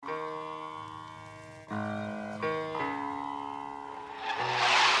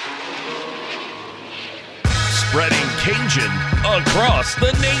Spreading Cajun across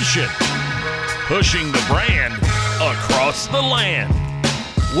the nation. Pushing the brand across the land.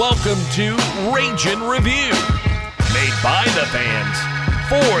 Welcome to Ragin' Review. Made by the fans,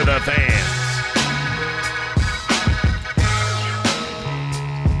 for the fans.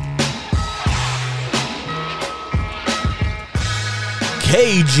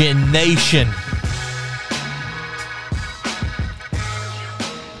 Cajun Nation.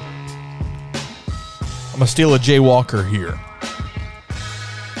 I'm going to steal a Jay Walker here.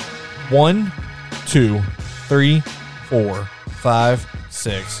 1, 2, 3, 4, 5,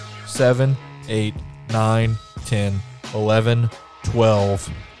 6, 7, 8, 9, 10, 11, 12,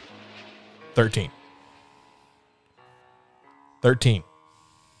 13. 13.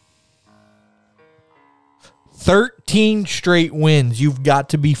 13 straight wins. You've got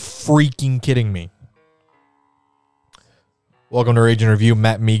to be freaking kidding me. Welcome to Ragin' Review.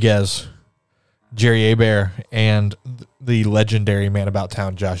 Matt Miguez, Jerry Abear, and the legendary man about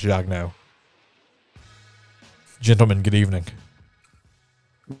town, Josh Jagno. Gentlemen, good evening.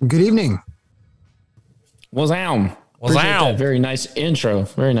 Good evening. What's down? Appreciate that. Very nice intro.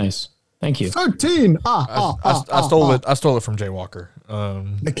 Very nice. Thank you. 13. I stole it. I stole it from Jay Walker.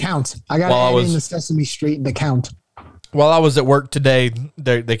 The count. I got to add in the Sesame Street, the count. While I was at work today,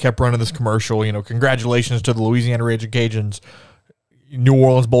 they kept running this commercial. You know, congratulations to the Louisiana Ragin' Cajuns, New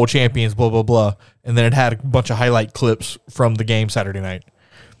Orleans Bowl champions, blah, blah, blah. And then it had a bunch of highlight clips from the game Saturday night.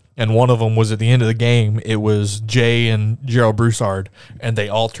 And one of them was at the end of the game. It was Jay and Gerald Broussard, and they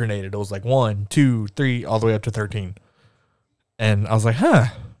alternated. It was like 1, 2, 3, all the way up to 13. And I was like,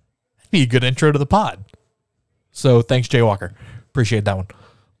 that'd be a good intro to the pod. So thanks, Jay Walker. Appreciate that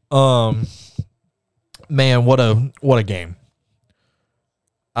one. Man, what a game.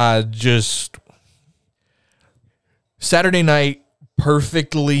 Saturday night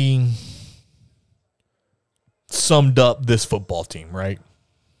perfectly summed up this football team, right?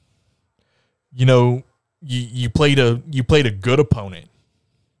 You know, you played a good opponent.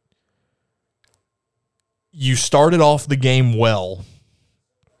 You started off the game well.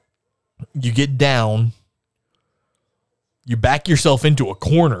 You get down. You back yourself into a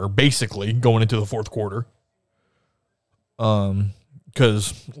corner, basically, going into the fourth quarter.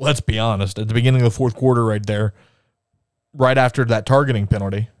 Because, let's be honest, at the beginning of the fourth quarter right there, right after that targeting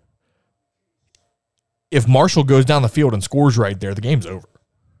penalty, if Marshall goes down the field and scores right there, the game's over.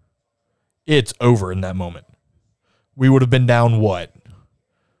 It's over in that moment. We would have been down,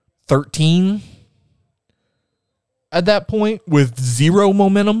 13 at that point with zero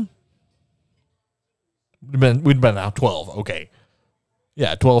momentum? We'd been now 12. Okay.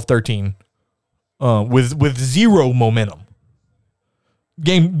 Yeah, 12, 13. With zero momentum.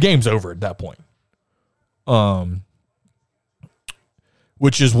 Game's over at that point.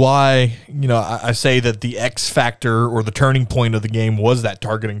 Which is why, you know, I say that the X factor or the turning point of the game was that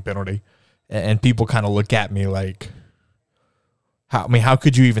targeting penalty. And people kind of look at me like, how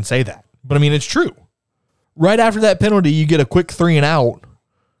could you even say that? But I mean, it's true. Right after that penalty, you get a quick 3 and out,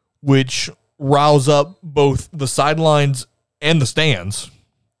 which riles up both the sidelines and the stands.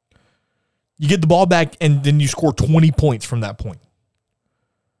 You get the ball back, and then you score 20 points from that point.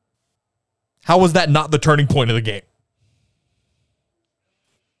 How was that not the turning point of the game?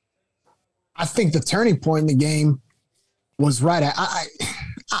 I think the turning point in the game was right at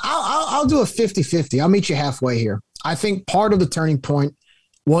I'll do a 50-50. I'll meet you halfway here. I think part of the turning point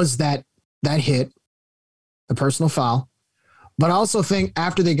was that hit, the personal foul. But I also think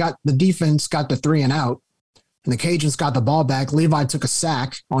after the defense got the 3 and out and the Cajuns got the ball back, Levi took a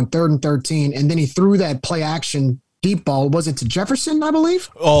sack on 3rd and 13, and then he threw that play action deep ball. Was it to Jefferson, I believe?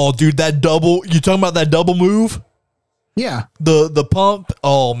 Oh, dude, that double. You talking about that double move? Yeah. The pump.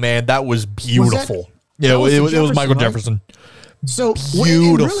 Oh, man, that was beautiful. It was Michael Jefferson. So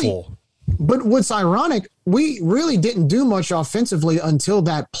beautiful. But what's ironic, we really didn't do much offensively until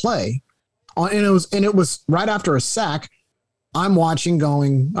that play. And it was right after a sack. I'm watching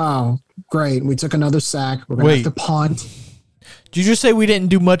going, oh, great. We took another sack. We're going to have to punt. Did you just say we didn't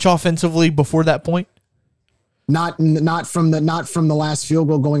do much offensively before that point? Not from the last field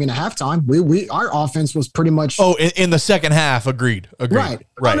goal going into halftime. Our offense was pretty much. Oh, in the second half. Agreed. Right.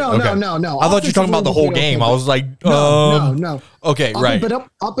 No. I thought you were talking about the whole game. I was like, no. Okay, right. But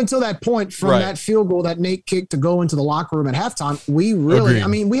up until that point, from that field goal that Nate kicked to go into the locker room at halftime, we really, Agreed. I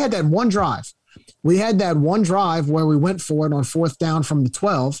mean, we had that one drive. We had that one drive where we went for it on 4th down from the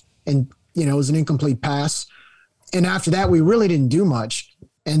 12, and it was an incomplete pass. And after that, we really didn't do much.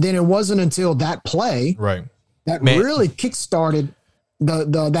 And then it wasn't until that play, right, that really kickstarted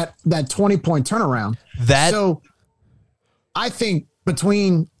that 20-point turnaround. So I think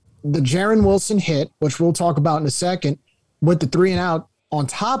between the Jaron Wilson hit, which we'll talk about in a second, with the 3 and out on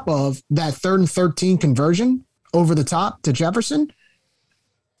top of that 3rd and 13 conversion over the top to Jefferson,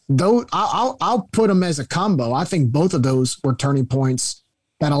 though I'll put them as a combo. I think both of those were turning points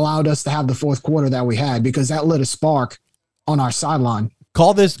that allowed us to have the fourth quarter that we had, because that lit a spark on our sideline.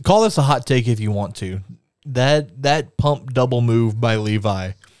 Call this a hot take if you want to. That pump double move by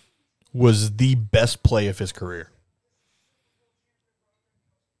Levi was the best play of his career.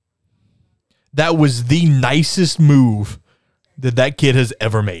 That was the nicest move that kid has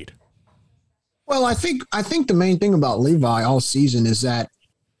ever made. Well, I think the main thing about Levi all season is that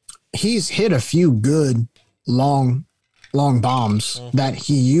he's hit a few good long bombs that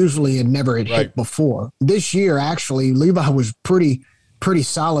he usually had never hit before. This year, actually, Levi was pretty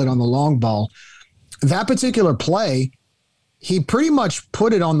solid on the long ball. That particular play, he pretty much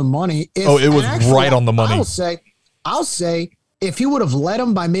put it on the money. It was actually, right on the money. I'll say if he would have led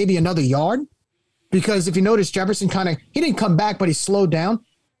him by maybe another yard, because if you notice, Jefferson he didn't come back, but he slowed down.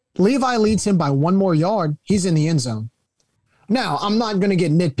 Levi leads him by one more yard. He's in the end zone. Now, I'm not going to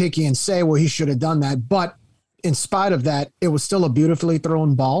get nitpicky and say, well, he should have done that. But in spite of that, it was still a beautifully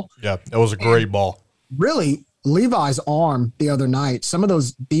thrown ball. Yeah, it was a great ball. Really, Levi's arm the other night, some of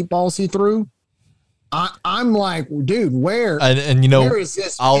those deep balls he threw, I'm like, dude, where is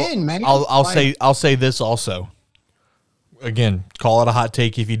this pin, man? I'll say this also. Again, call it a hot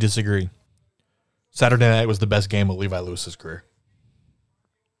take if you disagree. Saturday night was the best game of Levi Lewis's career.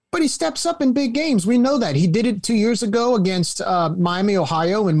 But he steps up in big games. We know that. He did it 2 years ago against Miami,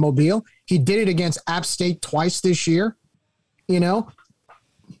 Ohio, and Mobile. He did it against App State twice this year. He did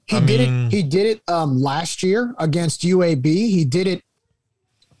it last year against UAB. He did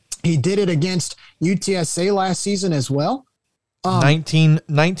it against UTSA last season as well. 19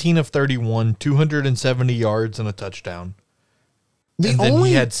 of 31, 270 yards and a touchdown.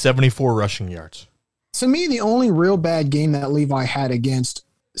 He had 74 rushing yards. To me, the only real bad game that Levi had against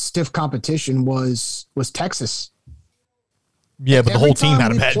stiff competition was Texas. Yeah, but the whole team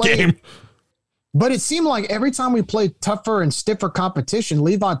had a bad game. But it seemed like every time we played tougher and stiffer competition,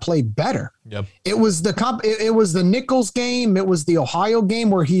 Levi played better. Yep. It was the Nichols game. It was the Ohio game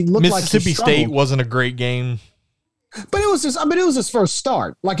where he looked like Mississippi State wasn't a great game. But it was his first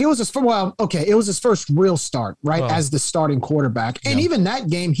start. It was his first real start, right? As the starting quarterback. And even that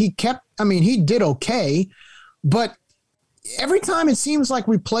game, he did okay, but every time it seems like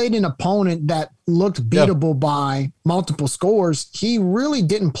we played an opponent that looked beatable by multiple scores, he really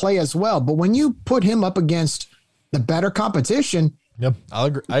didn't play as well. But when you put him up against the better competition, I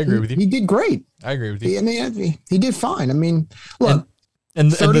agree with you. He did great. I agree with you. He did fine. I mean, look,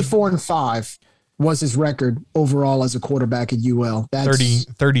 34-5 was his record overall as a quarterback at UL. That's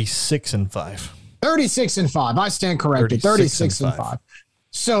 36-5. 36-5. I stand corrected. 36-5.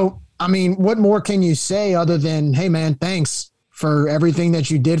 So, I mean, what more can you say other than, hey, man, thanks for everything that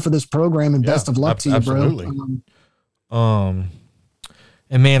you did for this program and best of luck to you, absolutely. bro.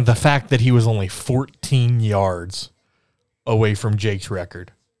 And, man, the fact that he was only 14 yards away from Jake's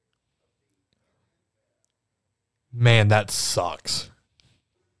record. Man, that sucks.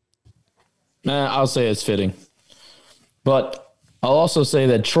 I'll say it's fitting. But I'll also say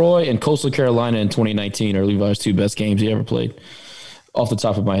that Troy and Coastal Carolina in 2019 are Levi's two best games he ever played, off the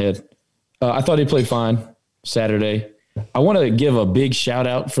top of my head. I thought he played fine Saturday. I want to give a big shout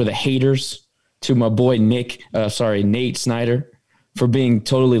out for the haters to my boy Nate Snyder for being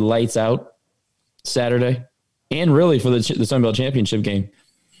totally lights out Saturday, and really for the Sun Belt Championship game.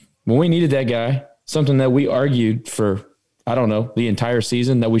 When we needed that guy, something that we argued for, the entire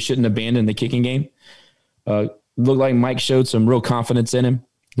season, that we shouldn't abandon the kicking game. Looked like Mike showed some real confidence in him.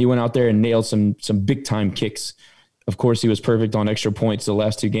 He went out there and nailed some big time kicks. Of course, he was perfect on extra points the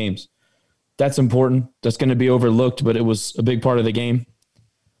last two games. That's important. That's going to be overlooked, but it was a big part of the game.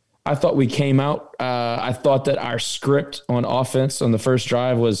 I thought we came out. I thought that our script on offense on the first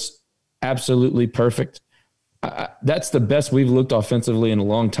drive was absolutely perfect. That's the best we've looked offensively in a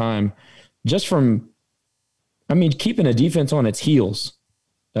long time. Just from, keeping a defense on its heels.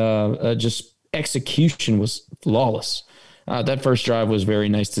 Just execution was flawless. That first drive was very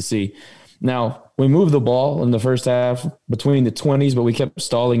nice to see. Now, we moved the ball in the first half between the 20s, but we kept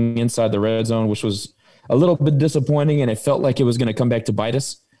stalling inside the red zone, which was a little bit disappointing, and it felt like it was going to come back to bite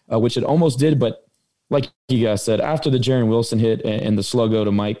us, which it almost did. But like you guys said, after the Jaron Wilson hit and the sluggo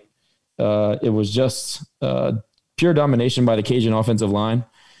to Mike, it was just pure domination by the Cajun offensive line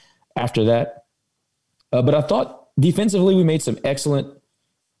after that. But I thought defensively we made some excellent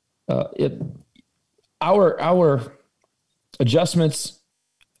our adjustments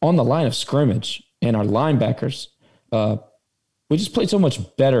on the line of scrimmage and our linebackers We just played so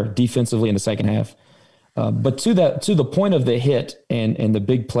much better defensively in the second half. But to the point of the hit and the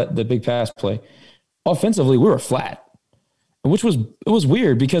big pass play, offensively we were flat, which was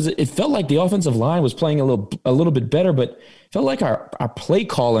weird because it felt like the offensive line was playing a little bit better, but it felt like our play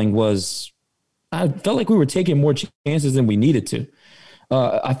calling I felt like we were taking more chances than we needed to.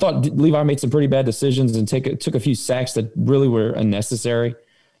 I thought Levi made some pretty bad decisions and took a few sacks that really were unnecessary.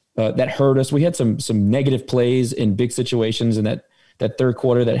 That hurt us. We had some negative plays in big situations in that third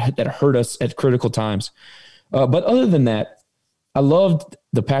quarter that hurt us at critical times. But other than that, I loved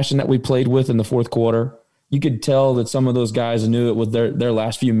the passion that we played with in the fourth quarter. You could tell that some of those guys knew it was their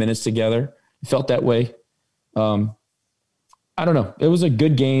last few minutes together. It felt that way. I don't know. It was a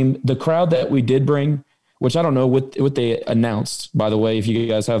good game. The crowd that we did bring, which I don't know what they announced, by the way, if you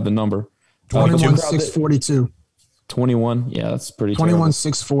guys have the number. 21,642. 21. Yeah, that's pretty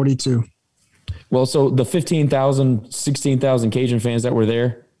 21,642. Well, so the 15,000, 16,000 Cajun fans that were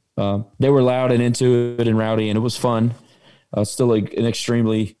there, they were loud and into it and rowdy, and it was fun. Still an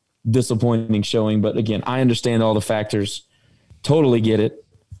extremely disappointing showing. But again, I understand all the factors. Totally get it.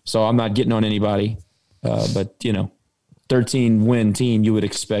 So I'm not getting on anybody. But, 13-win team, you would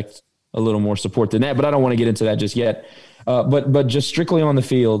expect a little more support than that. But I don't want to get into that just yet. But just strictly on the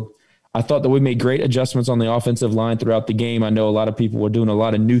field, I thought that we made great adjustments on the offensive line throughout the game. I know a lot of people were doing a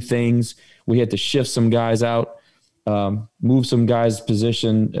lot of new things. We had to shift some guys out, move some guys'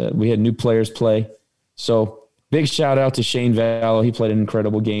 position. We had new players play. So big shout out to Shane Vallow. He played an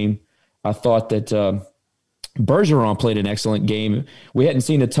incredible game. I thought that Bergeron played an excellent game. We hadn't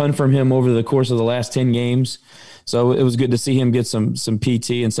seen a ton from him over the course of the last 10 games. So it was good to see him get some PT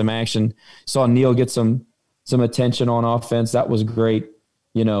and some action. Saw Neal get some attention on offense. That was great.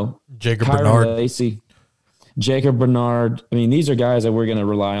 Jacob Kyron Bernard. Lacey, Jacob Bernard. I mean, these are guys that we're going to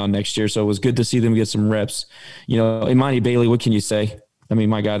rely on next year. So it was good to see them get some reps. Imani Bailey, what can you say? I mean,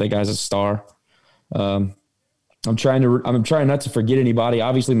 my God, that guy's a star. I'm trying not to forget anybody.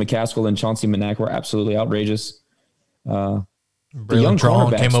 Obviously, McCaskill and Chauncey Manac were absolutely outrageous. The young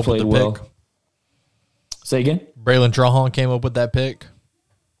Trahan cornerbacks came up with played the well. pick. Say again? Braylon Trahan came up with that pick.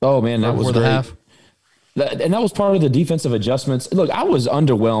 Oh, man, that was before great. the half. And that was part of the defensive adjustments. Look, I was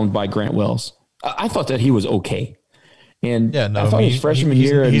underwhelmed by Grant Wells. I thought that he was okay. And I thought his freshman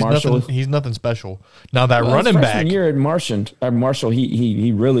year at Marshall. He's nothing special. Now that running back. Freshman year at Marshall,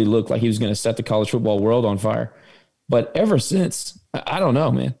 he really looked like he was going to set the college football world on fire. But ever since, I don't know,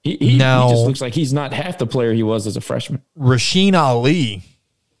 man. He just looks like he's not half the player he was as a freshman. Rasheen Ali.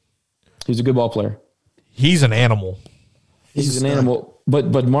 He's a good ball player. He's an animal. He's an animal.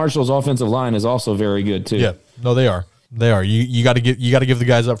 But Marshall's offensive line is also very good too. Yeah, no, they are. They are. You got to give the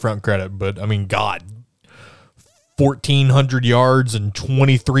guys up front credit. But I mean, God, 1,400 yards and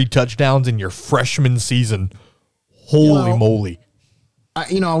 23 touchdowns in your freshman season. Holy moly! I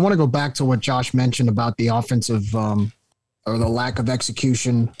want to go back to what Josh mentioned about the offensive or the lack of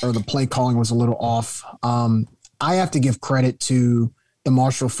execution or the play calling was a little off. I have to give credit to the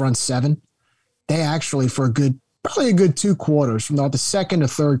Marshall front seven. They actually, for probably a good 2 quarters, from the second to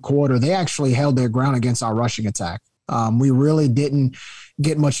third quarter, they actually held their ground against our rushing attack. We really didn't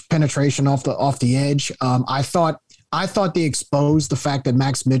get much penetration off the edge. I thought they exposed the fact that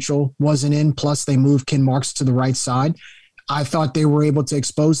Max Mitchell wasn't in, plus they moved Ken Marks to the right side. I thought they were able to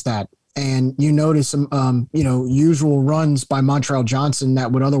expose that. And you notice some, usual runs by Montrell Johnson that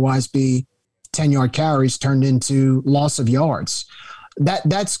would otherwise be 10-yard carries turned into loss of yards.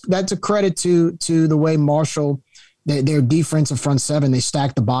 That's a credit to the way Marshall, their defensive front seven, they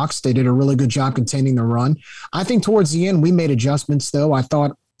stacked the box. They did a really good job containing the run. I think towards the end we made adjustments though. I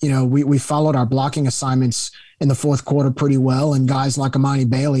thought, we followed our blocking assignments in the fourth quarter pretty well, and guys like Imani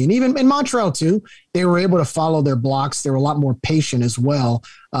Bailey and even in Montrell too, they were able to follow their blocks. They were a lot more patient as well,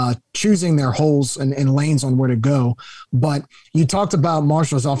 choosing their holes and lanes on where to go. But you talked about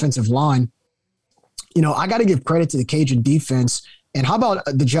Marshall's offensive line. I got to give credit to the Cajun defense. And how about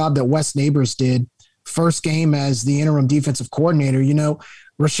the job that Wes Neighbors did first game as the interim defensive coordinator?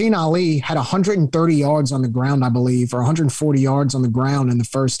 Rasheen Ali had 130 yards on the ground, I believe, or 140 yards on the ground in the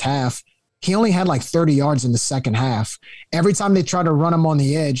first half. He only had like 30 yards in the second half. Every time they tried to run him on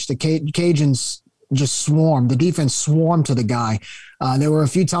the edge, the Cajuns just swarmed. The defense swarmed to the guy. There were a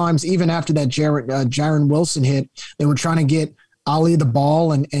few times, even after that Jaron Wilson hit, they were trying to get Ali the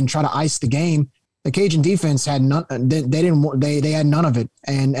ball and try to ice the game. The Cajun defense had none. They had none of it,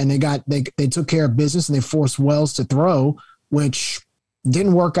 and they took care of business, and they forced Wells to throw, which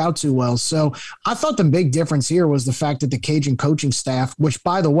didn't work out too well. So I thought the big difference here was the fact that the Cajun coaching staff, which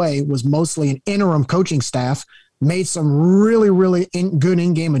by the way was mostly an interim coaching staff, made some really, really good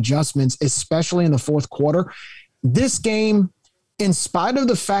in-game adjustments, especially in the fourth quarter. This game, in spite of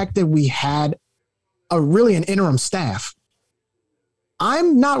the fact that we had an interim staff,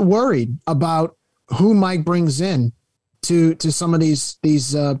 I'm not worried about who Mike brings in to some of these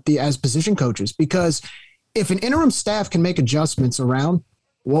as position coaches, because if an interim staff can make adjustments around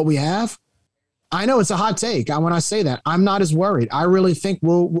what we have, I know it's a hot take. When I say that, I'm not as worried. I really think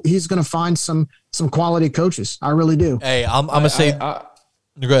he's going to find some quality coaches. I really do. Hey, I'm going to say, go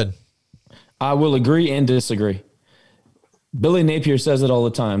ahead. I will agree and disagree. Billy Napier says it all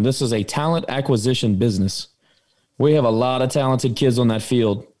the time. This is a talent acquisition business. We have a lot of talented kids on that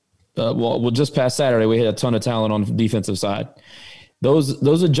field. Just past Saturday, we had a ton of talent on the defensive side.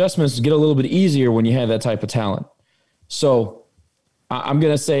 Those adjustments get a little bit easier when you have that type of talent. So I'm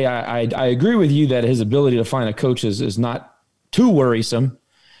going to say I agree with you that his ability to find a coach is not too worrisome.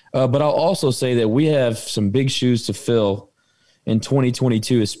 But I'll also say that we have some big shoes to fill in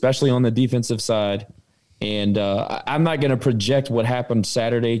 2022, especially on the defensive side. And I'm not going to project what happened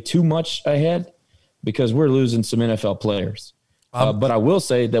Saturday too much ahead because we're losing some NFL players. But I will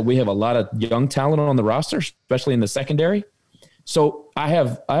say that we have a lot of young talent on the roster, especially in the secondary. So I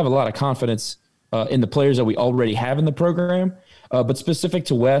have a lot of confidence in the players that we already have in the program. But specific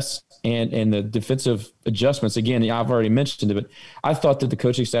to Wes and the defensive adjustments, again, I've already mentioned it, but I thought that the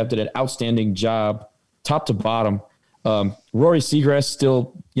coaching staff did an outstanding job, top to bottom. Rory Seagrass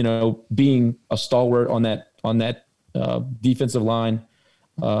still, being a stalwart on that defensive line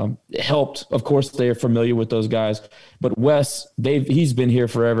helped. Of course, they are familiar with those guys, but Wes, he's been here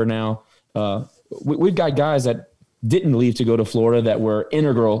forever now. We've got guys that didn't leave to go to Florida that were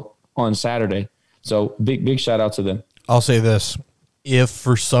integral on Saturday. So big shout out to them. I'll say this. If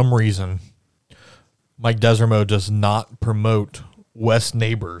for some reason Mike Desormeaux does not promote Wes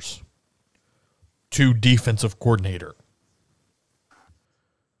Neighbors to defensive coordinator,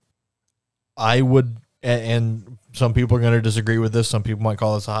 I would, and some people are going to disagree with this, some people might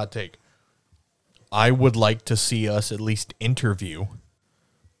call this a hot take, I would like to see us at least interview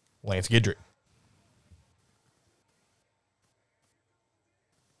Lance Guidry.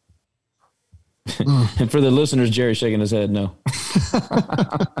 And for the listeners, Jerry's shaking his head no.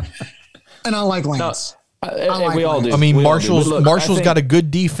 And I like Lance. We all do. I mean, We all Marshall's do. But look, got a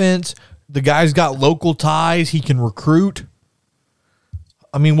good defense. The guy's got local ties. He can recruit.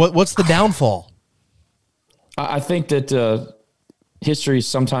 I mean, what's the downfall? I think that history is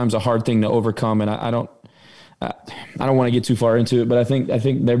sometimes a hard thing to overcome, and I don't want to get too far into it, but I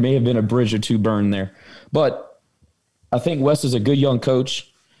think there may have been a bridge or two burned there. But I think Wes is a good young coach.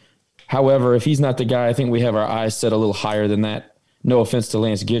 However, if he's not the guy, I think we have our eyes set a little higher than that. No offense to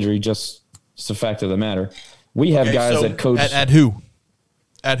Lance Guidry, just it's the fact of the matter. We have guys that coach at who?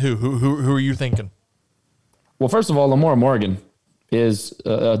 At who? Who are you thinking? Well, first of all, Lamar Morgan is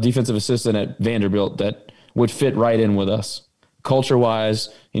a defensive assistant at Vanderbilt that would fit right in with us.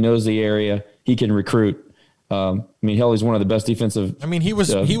 Culture-wise, he knows the area. He can recruit. He's one of the best defensive. He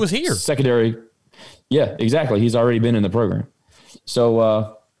was here. Secondary. Yeah, exactly. He's already been in the program.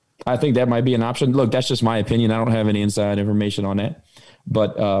 So I think that might be an option. Look, that's just my opinion. I don't have any inside information on that.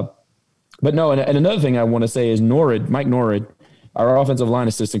 But no, and another thing I want to say is Mike Norrid, our offensive line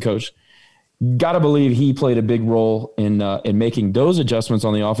assistant coach, got to believe he played a big role in making those adjustments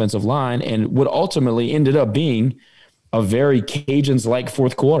on the offensive line and what ultimately ended up being a very Cajuns-like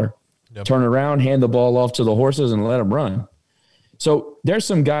fourth quarter. Yep. Turn around, hand the ball off to the horses, and let them run. So there's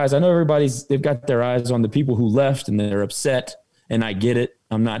some guys, I know they've got their eyes on the people who left and they're upset, and I get it.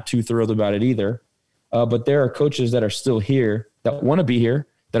 I'm not too thrilled about it either. But there are coaches that are still here that want to be here,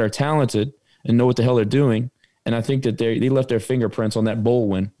 that are talented and know what the hell they're doing. And I think that they left their fingerprints on that bowl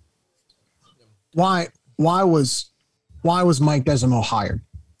win. Why was Mike Desormeaux hired?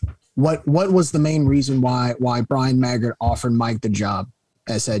 What was the main reason why Brian Maggard offered Mike the job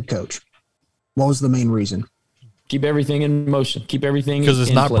as head coach? What was the main reason? Keep everything in motion. Keep everything because it's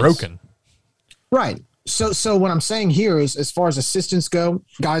in not place. Broken. Right. So what I'm saying here is, as far as assistants go,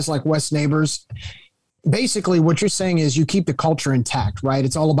 guys like Wes Neighbors, basically what you're saying is you keep the culture intact, right?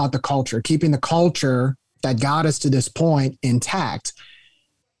 It's all about the culture, keeping the culture that got us to this point intact.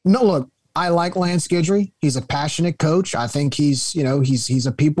 No, look, I like Lance Guidry. He's a passionate coach. I think he's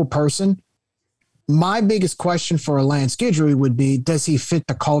a people person. My biggest question for Lance Guidry would be, does he fit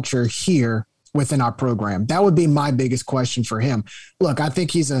the culture here within our program? That would be my biggest question for him. Look, I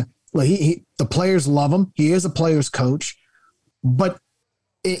think the players love him. He is a player's coach, but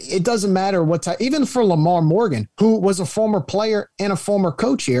it doesn't matter what type, even for Lamar Morgan, who was a former player and a former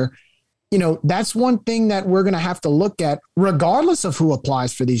coach here, that's one thing that we're going to have to look at regardless of who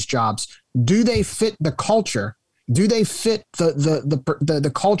applies for these jobs. Do they fit the culture? Do they fit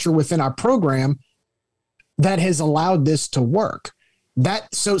the culture within our program? that has allowed this to work. I'm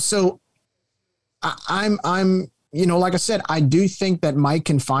like I said, I do think that Mike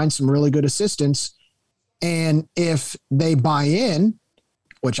can find some really good assistants. And if they buy in,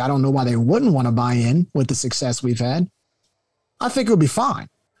 which I don't know why they wouldn't want to buy in with the success we've had, I think it'll be fine.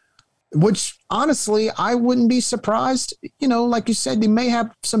 Which honestly, I wouldn't be surprised. Like you said, they may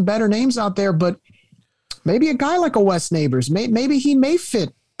have some better names out there, but maybe a guy like a Wes Neighbors, maybe he may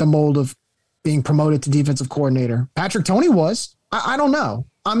fit the mold of being promoted to defensive coordinator. Patrick Toney was. I don't know.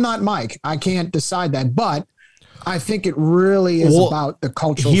 I'm not Mike. I can't decide that, but I think it really is about the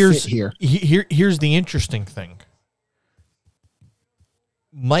cultural fit here. Here's the interesting thing.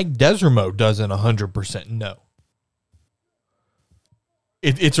 Mike Desormeaux doesn't 100% know.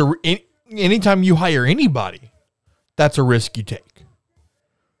 Anytime you hire anybody, that's a risk you take.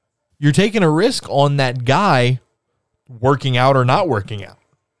 You're taking a risk on that guy working out or not working out.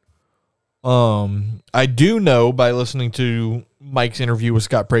 I do know by listening to Mike's interview with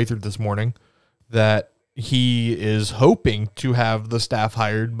Scott Prather this morning that he is hoping to have the staff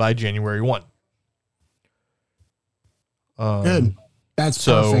hired by January 1. Good. That's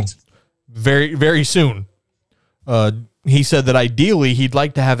perfect. Very, very soon. He said that ideally he'd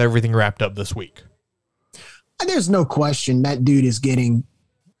like to have everything wrapped up this week. There's no question that dude is getting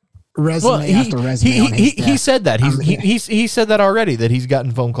resume after resume on his desk. He said that. He said that already, that he's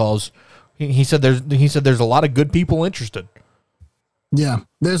gotten phone calls. He said there's a lot of good people interested. Yeah,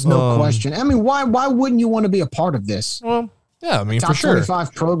 there's no question. I mean, why wouldn't you want to be a part of this? Well, yeah, I mean, Top for sure.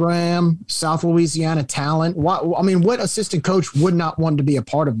 25 program, South Louisiana talent. What assistant coach would not want to be a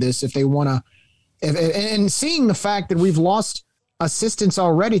part of this if they want to? And seeing the fact that we've lost assistants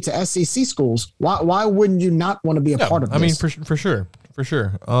already to SEC schools, why wouldn't you not want to be a part of this? I mean, for sure.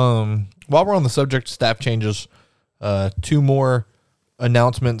 While we're on the subject of staff changes, 2 more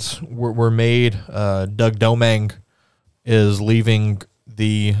announcements were made. Doug Domang is leaving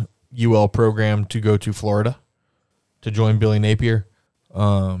the UL program to go to Florida to join Billy Napier.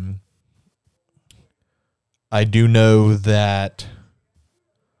 I do know that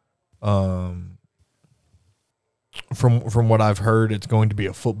from what I've heard, it's going to be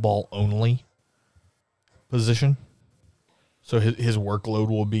a football only position. So his workload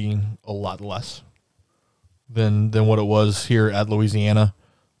will be a lot less than what it was here at Louisiana.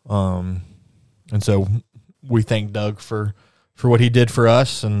 And so we thank Doug for what he did for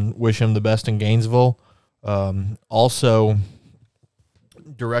us and wish him the best in Gainesville. Also,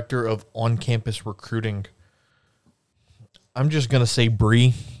 director of on-campus recruiting. I'm just going to say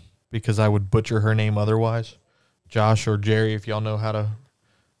Bree because I would butcher her name otherwise. Josh or Jerry, if y'all know how to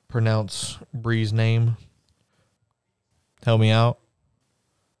pronounce Bree's name, help me out.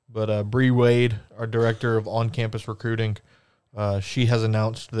 But Bree Wade, our director of on-campus recruiting, she has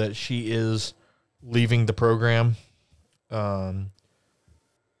announced that she is leaving the program.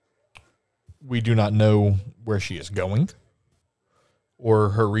 We do not know where she is going or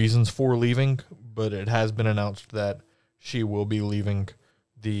her reasons for leaving, but it has been announced that she will be leaving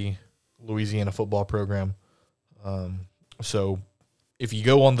the Louisiana football program. So if you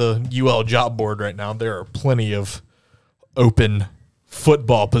go on the UL job board right now, there are plenty of open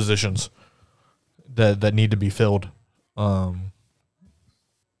football positions that need to be filled.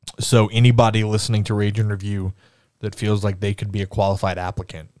 So anybody listening to Rage and Review that feels like they could be a qualified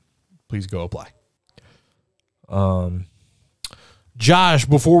applicant, please go apply. Josh,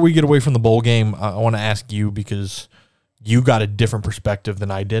 before we get away from the bowl game, I want to ask you because you got a different perspective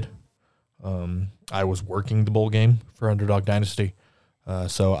than I did. I was working the bowl game for Underdog Dynasty,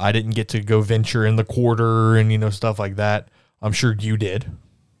 so I didn't get to go venture in the quarter and stuff like that. I'm sure you did.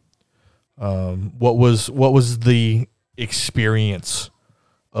 What was the experience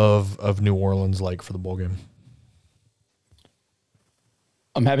of New Orleans like for the bowl game?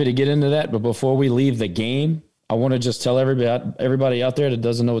 I'm happy to get into that, but before we leave the game, I want to just tell everybody out there that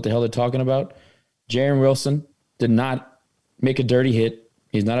doesn't know what the hell they're talking about. Jarren Wilson did not make a dirty hit.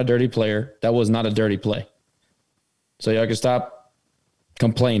 He's not a dirty player. That was not a dirty play. So y'all can stop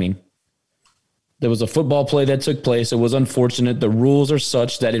complaining. There was a football play that took place. It was unfortunate. The rules are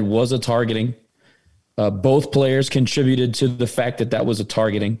such that it was a targeting. Both players contributed to the fact that was a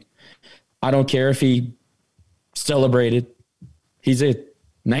targeting. I don't care if he celebrated. He's a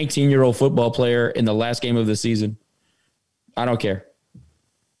 19-year-old football player in the last game of the season. I don't care.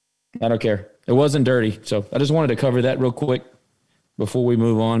 It wasn't dirty. So I just wanted to cover that real quick before we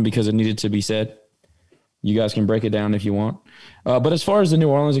move on because it needed to be said. You guys can break it down if you want. But as far as the New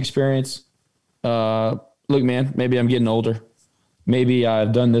Orleans experience, look, man, maybe I'm getting older. Maybe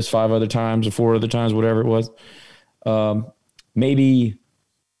I've done this 5 other times or 4 other times, whatever it was. Maybe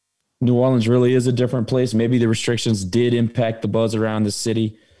New Orleans really is a different place. Maybe the restrictions did impact the buzz around the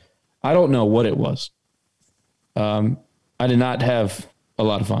city. I don't know what it was. I did not have a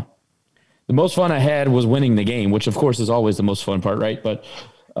lot of fun. The most fun I had was winning the game, which of course is always the most fun part, right? But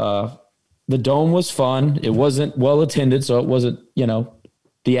the Dome was fun. It wasn't well attended, so it wasn't,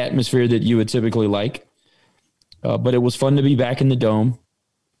 the atmosphere that you would typically like. But it was fun to be back in the Dome.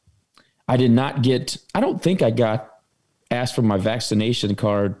 I don't think I got asked for my vaccination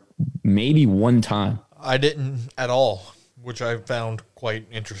card maybe one time. I didn't at all, which I found quite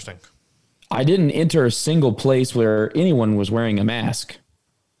interesting. I didn't enter a single place where anyone was wearing a mask.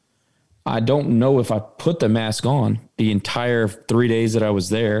 I don't know if I put the mask on the entire 3 days that I was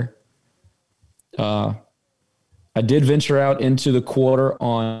there. I did venture out into the quarter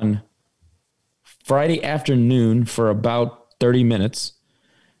on Friday afternoon for about 30 minutes,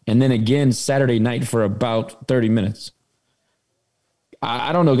 and then again Saturday night for about 30 minutes.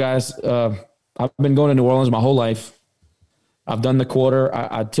 I don't know, guys. I've been going to New Orleans my whole life. I've done the quarter.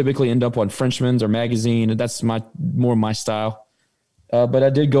 I typically end up on Frenchman's or Magazine. That's more my style. But I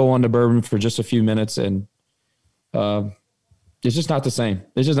did go on to Bourbon for just a few minutes, and it's just not the same.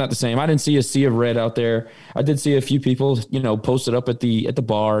 It's just not the same. I didn't see a sea of red out there. I did see a few people, posted up at the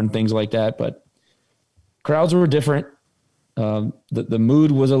bar and things like that, but crowds were different. The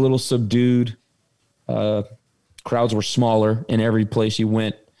mood was a little subdued. Crowds were smaller in every place you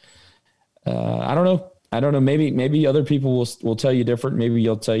went. I don't know. Maybe other people will tell you different. Maybe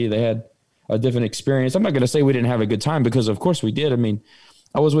you'll tell you they had a different experience. I'm not going to say we didn't have a good time, because of course we did. I mean,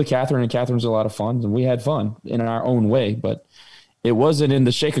 I was with Catherine, and Catherine's a lot of fun, and we had fun in our own way, but it wasn't in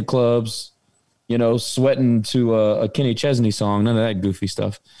the shaker clubs, sweating to a Kenny Chesney song, none of that goofy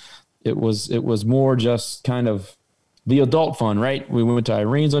stuff. It was more just kind of the adult fun, right? We went to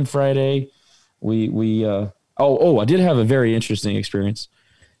Irene's on Friday. I did have a very interesting experience.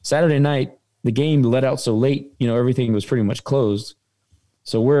 Saturday night, the game let out so late, everything was pretty much closed.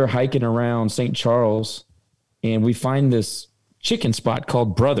 So we're hiking around St. Charles, and we find this chicken spot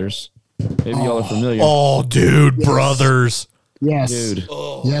called Brothers. Maybe y'all are familiar. Oh, dude, Yes. Brothers. Yes. Dude.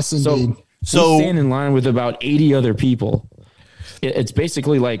 Yes, indeed. So we stand in line with about 80 other people. It's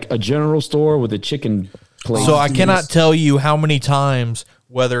basically like a general store with a chicken place. So I cannot tell you how many times,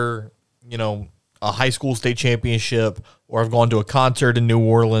 whether, a high school state championship or I've gone to a concert in New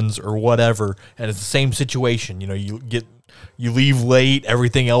Orleans or whatever, and it's the same situation. You leave late,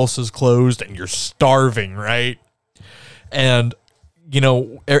 everything else is closed, and you're starving, right? And,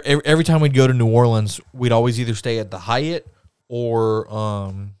 every time we'd go to New Orleans, we'd always either stay at the Hyatt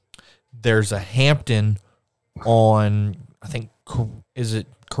or there's a Hampton on, I think, is it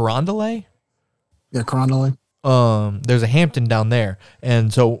Carondelet? Yeah, Carondelet. There's a Hampton down there.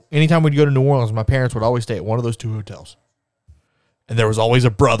 And so anytime we'd go to New Orleans, my parents would always stay at one of those two hotels. And there was always a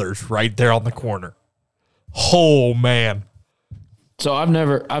Brothers right there on the corner. Oh, man. So I've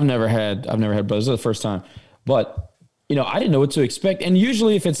never had Brothers. This is the first time. But, I didn't know what to expect. And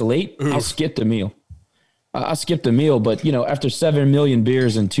usually if it's late, I'll skip the meal. I skipped the meal, but, after 7 million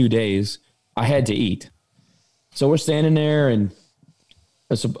beers in 2 days, I had to eat. So we're standing there, and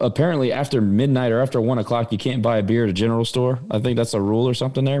apparently after midnight or after 1 o'clock, you can't buy a beer at a general store. I think that's a rule or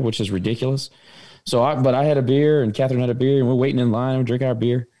something there, which is ridiculous. But I had a beer, and Catherine had a beer, and we're waiting in line. We drink our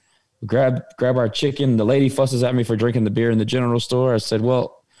beer, we grab our chicken. The lady fusses at me for drinking the beer in the general store. I said,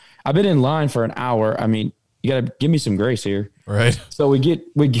 well, I've been in line for an hour. I mean, you got to give me some grace here. Right. So we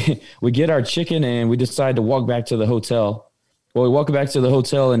get our chicken, and we decide to walk back to the hotel. Well, we walk back to the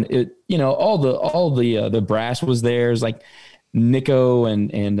hotel, and all the brass was there. It was like Nico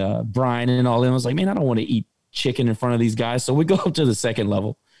and Brian and all them. I was like, man, I don't want to eat chicken in front of these guys. So we go up to the second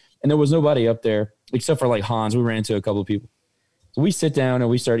level, and there was nobody up there except for like Hans. We ran into a couple of people. So we sit down and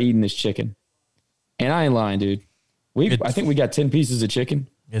we start eating this chicken. And I ain't lying, dude. I think we got 10 pieces of chicken.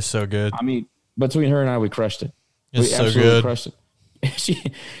 It's so good. I mean, between her and I, we crushed it. It's We so absolutely good. crushed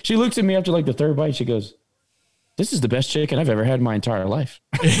it. She looks at me after like the third bite. She goes, this is the best chicken I've ever had in my entire life.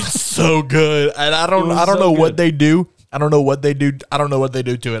 It's so good. And I don't know what they do. I don't know what they do. I don't know what they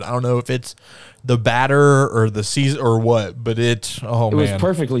do to it. I don't know if it's the batter or the season or what, but it was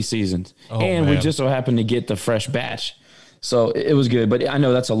perfectly seasoned. And we man. just so happened to get the fresh batch. So it was good. But I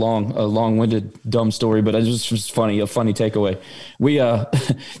know that's a long-winded, dumb story, but it was just funny, a funny takeaway. We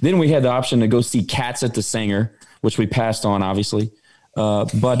then we had the option to go see Cats at the Sanger, which we passed on, obviously.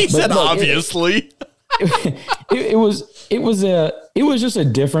 But He said look, obviously. it was just a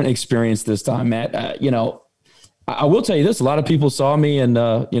different experience this time, Matt. I will tell you this: a lot of people saw me and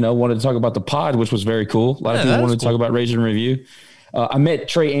wanted to talk about the pod, which was very cool. A lot of people wanted to talk about Rage and Review. I met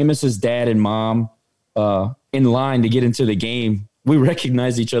Trey Amos's dad and mom in line to get into the game we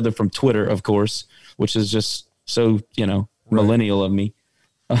recognize each other from Twitter, of course, which is just so, millennial of me.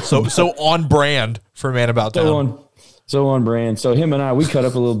 So on brand for Man About Town. So on brand. So him and I, we cut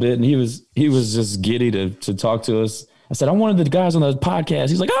up a little bit, and he was just giddy to talk to us. I said, I'm one of the guys on the podcast.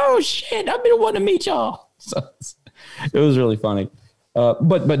 He's like, oh shit, I've been wanting to meet y'all. So it was really funny.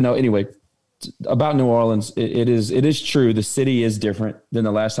 But no, anyway, about New Orleans, it is true. The city is different than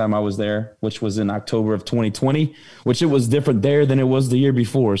the last time I was there, which was in October of 2020, which it was different there than it was the year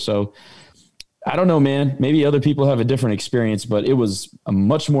before. So I don't know, man. Maybe other people have a different experience, but it was a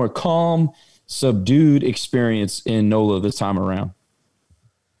much more calm, subdued experience in NOLA this time around.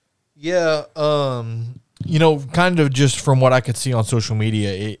 Yeah. Kind of just from what I could see on social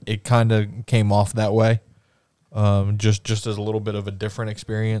media, it kind of came off that way. Just as a little bit of a different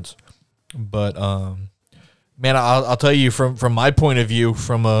experience. But, man, I'll tell you from my point of view,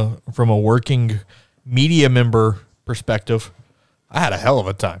 from a working media member perspective, I had a hell of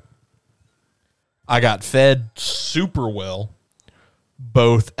a time. I got fed super well,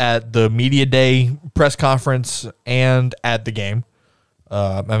 both at the media day press conference and at the game.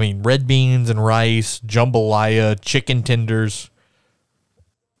 Red beans and rice, jambalaya, chicken tenders,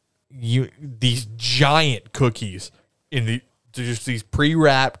 these giant cookies just these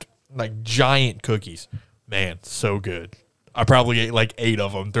pre-wrapped like giant cookies. Man, so good. I probably ate like 8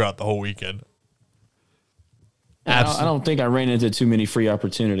 of them throughout the whole weekend. I don't think I ran into too many free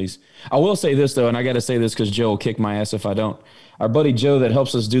opportunities. I will say this, though, and I got to say this because Joe will kick my ass if I don't. Our buddy Joe that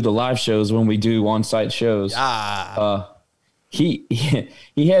helps us do the live shows when we do on-site shows, he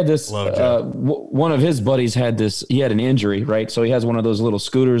had this, one of his buddies had this, he had an injury, right? So he has one of those little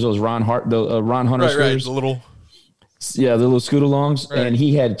scooters, those Ron Hunter scooters. Right, the little scooter-longs, right. And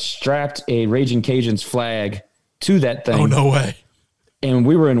he had strapped a Raging Cajuns flag to that thing. Oh, no way. And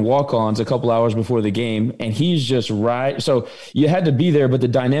we were in walk-ons a couple hours before the game, and he's just right. So you had to be there, but the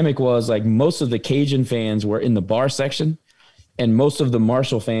dynamic was like most of the Cajun fans were in the bar section, and most of the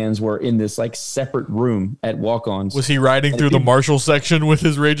Marshall fans were in this like separate room at walk-ons. Was he riding through the Marshall section with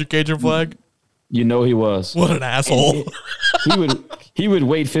his Raging Cajun flag? You know he was. What an asshole. He would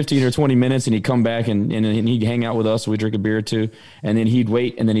wait 15 or 20 minutes, and he'd come back and he'd hang out with us. We'd drink a beer or two, and then he'd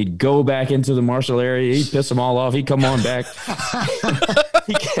wait, and then he'd go back into the Marshall area. He'd piss them all off. He'd come on back.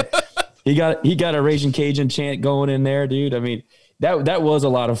 he got a Raging Cajun chant going in there, dude. I mean, that was a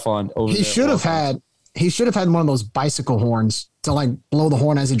lot of fun. He should have had one of those bicycle horns to like blow the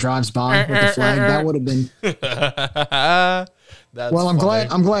horn as he drives by with the flag. That would have been. Well, I'm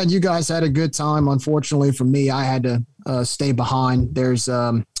glad you guys had a good time. Unfortunately for me, I had to stay behind. There's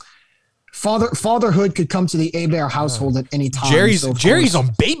fatherhood could come to the Hebert household at any time. Jerry's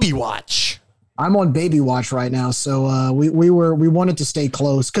on baby watch. I'm on baby watch right now, so we wanted to stay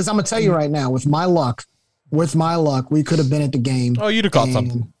close because I'm gonna tell you right now, with my luck, we could have been at the game. Oh, you'd have caught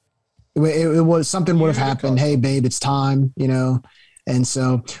something. It was something would have happened. Hey, babe, it's time, And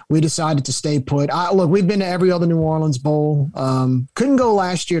so we decided to stay put. Look, we've been to every other New Orleans bowl. Couldn't go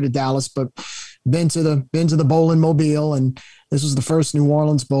last year to Dallas, but been to the bowl in Mobile, and this was the first New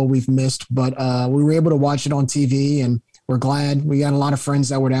Orleans bowl we've missed. But we were able to watch it on TV, and we're glad. We got a lot of friends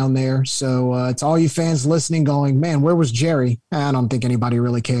that were down there. So to all you fans listening, going, man, where was Jerry? I don't think anybody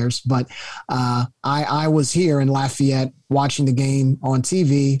really cares. But I was here in Lafayette watching the game on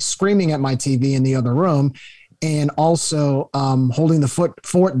TV, screaming at my TV in the other room, and also holding the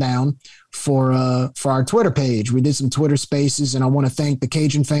fort down for our Twitter page. We did some Twitter spaces, and I want to thank the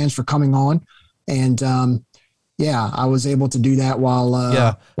Cajun fans for coming on. And I was able to do that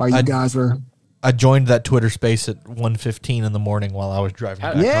while you guys were. I joined that Twitter space at 1:15 in the morning while I was driving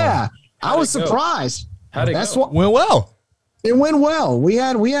back home. I was surprised. How'd it go? Went well. It went well. We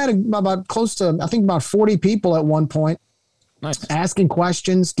had about close to, I think, about 40 people at one point. Nice. Asking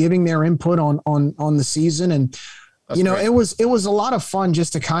questions, giving their input on the season. And, That's great. it was a lot of fun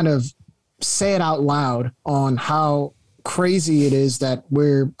just to kind of say it out loud on how crazy it is that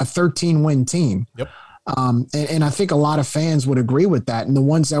we're a 13-win team. Yep. And I think a lot of fans would agree with that. And the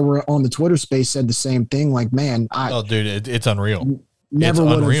ones that were on the Twitter space said the same thing. Like, man, it's unreal. Never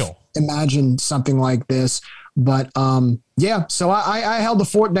would have imagined something like this. But so I held the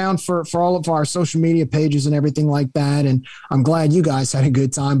fort down for all of our social media pages and everything like that. And I'm glad you guys had a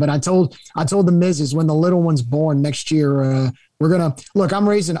good time. But I told the missus when the little one's born next year, we're gonna look. I'm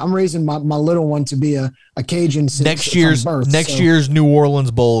raising my little one to be a Cajun since next year's New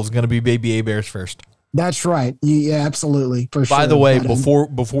Orleans Bowl is gonna be Baby Hebert's first. That's right. Yeah, absolutely. For sure. By the way, before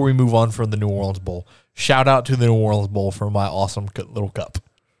we move on from the New Orleans Bowl, shout out to the New Orleans Bowl for my awesome little cup.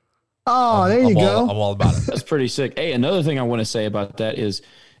 Oh, there you go. I'm all about it. That's pretty sick. Hey, another thing I want to say about that is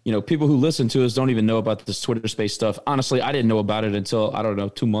people who listen to us don't even know about this Twitter Space stuff. Honestly, I didn't know about it until, I don't know,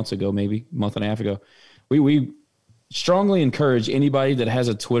 2 months ago, maybe a month and a half ago. We strongly encourage anybody that has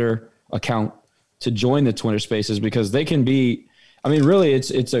a Twitter account to join the Twitter Spaces, because they can be, I mean, really,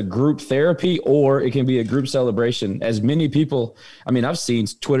 it's a group therapy, or it can be a group celebration. As many people, I mean, I've seen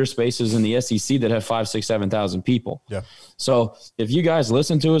Twitter Spaces in the SEC that have 5, 6, 7,000 people. Yeah. So if you guys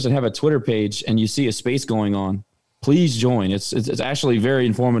listen to us and have a Twitter page and you see a space going on, please join. It's actually very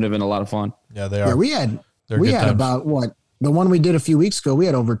informative and a lot of fun. Yeah, they are. Yeah, we had about the one we did a few weeks ago. We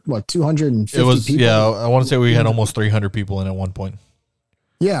had over 250 people. Yeah, I want to say we had almost 300 people in at one point.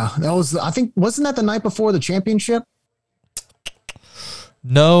 Yeah, that was, I think, wasn't that the night before the championship?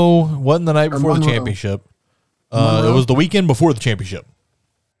 No, wasn't the night before the Monroe. championship. It was the weekend before the championship.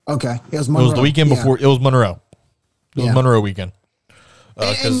 Okay, it was It was the weekend before. It was Monroe. It was Yeah. Monroe weekend.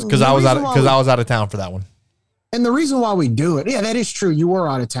 Because I was out of town for that one. And the reason why we do it, yeah, that is true. You were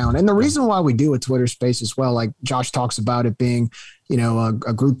out of town. And the reason why we do a Twitter Space as well, like Josh talks about it being,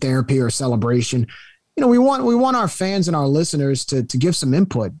 a group therapy or a celebration. We want our fans and our listeners to give some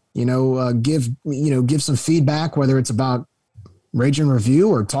input. Give some feedback, whether it's about Raging Review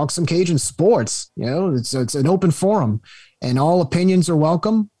or talk some Cajun sports. It's an open forum, and all opinions are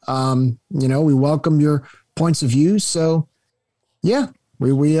welcome. We welcome your points of view. So, yeah,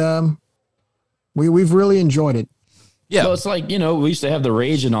 we've really enjoyed it. Yeah. Well, it's like, we used to have the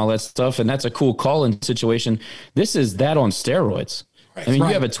Rage and all that stuff, and that's a cool call-in situation. This is that on steroids. Right. I mean, you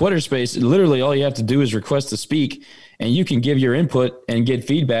have a Twitter Space. Literally, all you have to do is request to speak, and you can give your input and get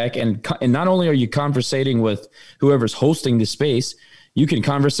feedback. And not only are you conversating with whoever's hosting the space, you can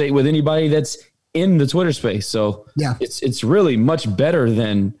conversate with anybody that's in the Twitter Space. So yeah, it's really much better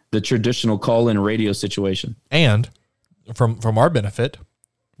than the traditional call-in radio situation. And from our benefit,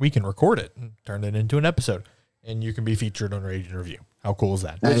 we can record it and turn it into an episode, and you can be featured on Rage and Review. How cool is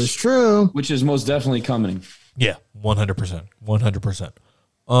that? That is true. Which is most definitely coming. Yeah, 100%.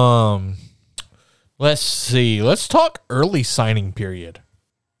 100%. Let's see. Let's talk early signing period.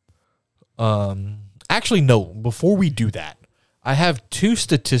 Actually, no. Before we do that, I have 2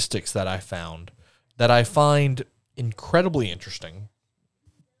 statistics that I found that I find incredibly interesting,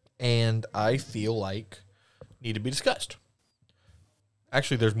 and I feel like need to be discussed.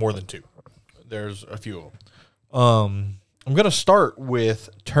 Actually, there's more than 2. There's a few of them. I'm going to start with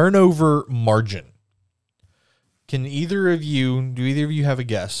turnover margin. Do either of you have a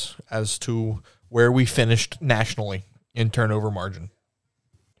guess as to where we finished nationally in turnover margin?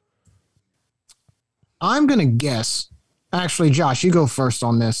 I'm going to guess. Actually, Josh, you go first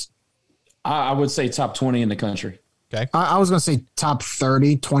on this. I would say top 20 in the country. Okay. I was going to say top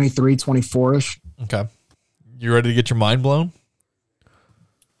 30, 23, 24-ish. Okay. You ready to get your mind blown?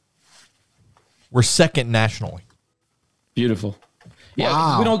 We're second nationally. Beautiful. Yeah,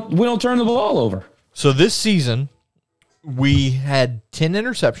 wow. we don't turn the ball over. So this season, we had 10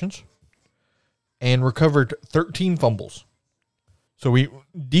 interceptions and recovered 13 fumbles. So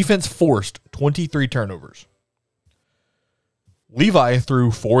defense forced 23 turnovers. Levi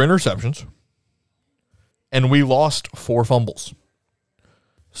threw 4 interceptions, and we lost 4 fumbles.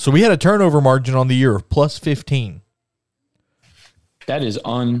 So we had a turnover margin on the year of plus 15. That is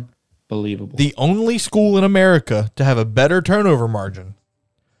unbelievable. The only school in America to have a better turnover margin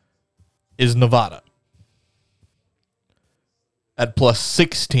is Nevada at plus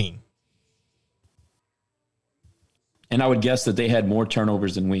 16. And I would guess that they had more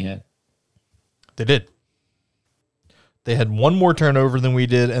turnovers than we had. They did. They had 1 more turnover than we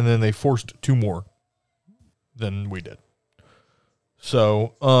did, and then they forced 2 more than we did.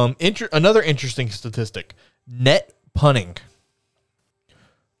 So, another interesting statistic, net punting.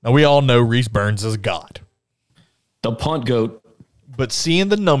 Now, we all know Reese Burns is God. The punt goat. But seeing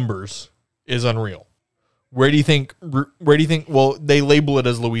the numbers is unreal. Where do you think, well, they label it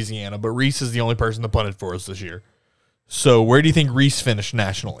as Louisiana, but Reese is the only person that punted for us this year. So, where do you think Reese finished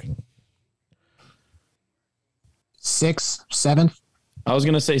nationally? 6, 7. I was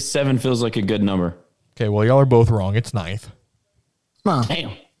going to say 7 feels like a good number. Okay, well, y'all are both wrong. It's 9th. Huh.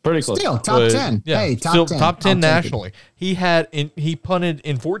 Damn. Pretty close. Still, top 10. Yeah, Hey, top still 10. top 10 I'll take nationally. He punted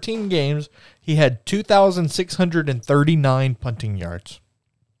in 14 games. He had 2,639 punting yards.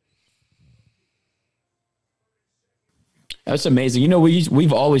 That's amazing.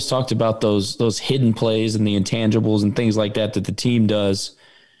 We've always talked about those hidden plays and the intangibles and things like that the team does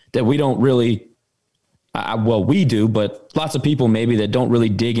that we don't really we do, but lots of people maybe that don't really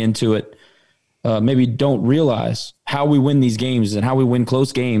dig into it, maybe don't realize how we win these games and how we win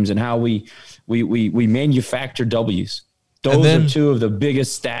close games and how we manufacture W's. Those are 2 of the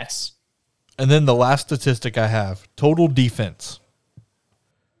biggest stats. And then the last statistic I have, total defense.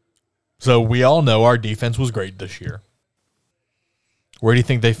 So we all know our defense was great this year. Where do you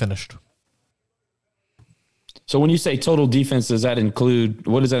think they finished? So when you say total defense, does that include,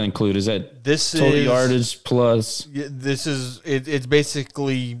 what does that include? Is that total yardage plus? It's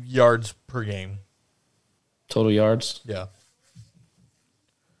basically yards per game. Total yards? Yeah.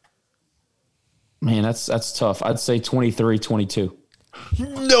 Man, that's tough. I'd say 23-22.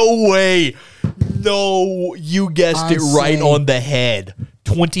 No way. No, you guessed it right on the head.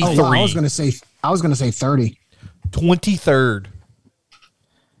 23. Oh, wow. I was gonna say 30. 23rd.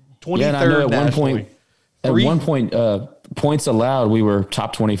 23rd. Yeah, and I know nationally. at one point, points allowed, we were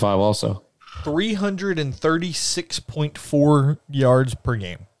top 25 also. 336.4 yards per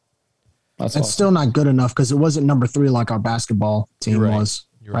game. That's awesome. Still not good enough because it wasn't number 3 like our basksketball team was.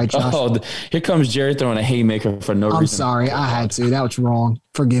 Right, Josh? Oh, here comes Jerry throwing a haymaker for no reason. I'm sorry. I had to. That was wrong.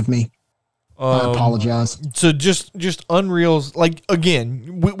 Forgive me. I apologize. So just unreal. Like,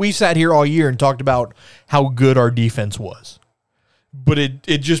 again, we sat here all year and talked about how good our defense was. But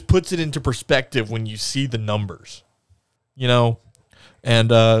it just puts it into perspective when you see the numbers. You know? And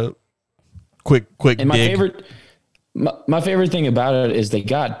quick and my favorite thing about it is they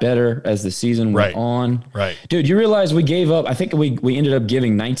got better as the season went on. Right. Dude, you realize we gave up, I think we ended up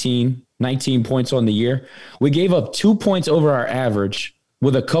giving 19 points on the year. We gave up 2 points over our average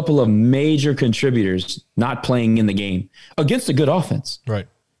with a couple of major contributors not playing in the game against a good offense. Right.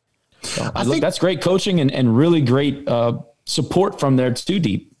 So I think that's great coaching and really great support from their 2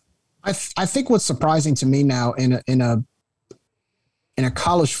 deep. I think what's surprising to me now in a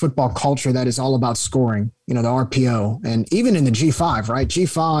college football culture that is all about scoring, the RPO, and even in the G5, right?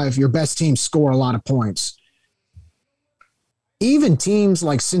 G5, your best teams score a lot of points. Even teams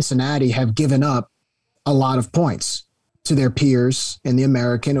like Cincinnati have given up a lot of points to their peers in the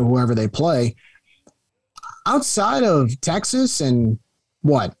American or whoever they play. Outside of Texas and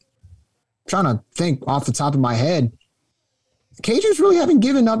I'm trying to think off the top of my head, Cajuns really haven't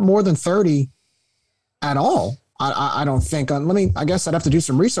given up more than 30 at all. I don't think. I guess I'd have to do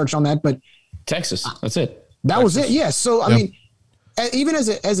some research on that, but Texas, that's it. That was it. Yeah. So, I mean, even as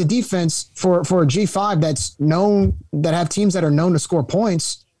a defense for a G5 that's known, that have teams that are known to score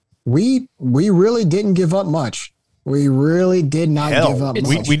points, we really didn't give up much. We really did not give up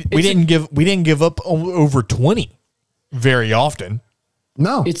much. We didn't give up over 20 very often.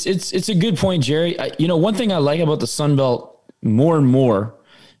 No. It's a good point, Jerry. One thing I like about the Sun Belt more and more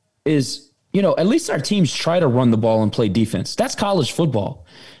is, at least our teams try to run the ball and play defense. That's college football.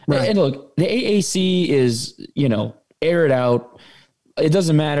 Right. And look, the AAC is, air it out. It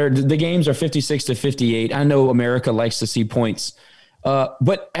doesn't matter. The games are 56-58. I know America likes to see points.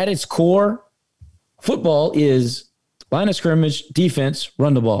 But at its core, football is line of scrimmage, defense,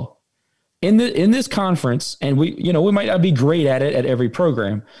 run the ball. In this conference, and we might not be great at it at every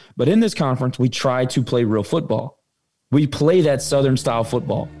program, but in this conference, we try to play real football. We play that Southern style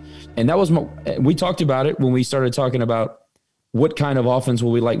football. And that was we talked about it when we started talking about what kind of offense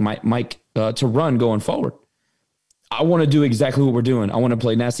will we like Mike to run going forward. I want to do exactly what we're doing. I want to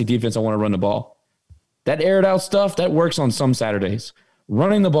play nasty defense. I want to run the ball. That aired out stuff, that works on some Saturdays.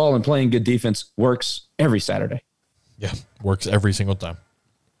 Running the ball and playing good defense works every Saturday. Yeah, works every single time.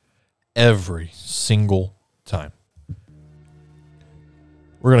 Every single time.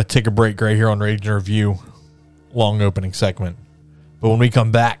 We're going to take a break right here on Raging Review. Long opening segment. But when we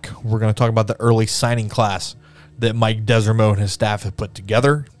come back, we're going to talk about the early signing class that Mike Desormeaux and his staff have put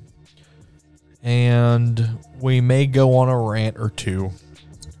together. And we may go on a rant or two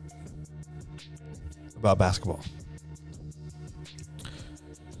about basketball.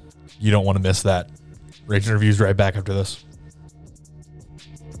 You don't want to miss that. Raging Review's right back after this.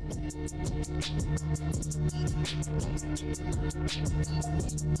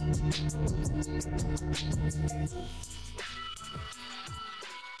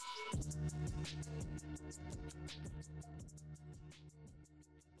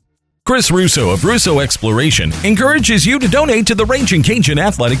 Chris Russo of Russo Exploration encourages you to donate to the Raging Cajun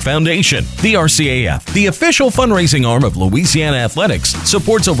Athletic Foundation. The RCAF, the official fundraising arm of Louisiana Athletics,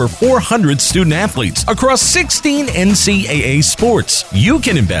 supports over 400 student athletes across 16 NCAA sports. You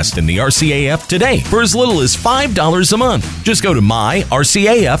can invest in the RCAF today for as little as $5 a month. Just go to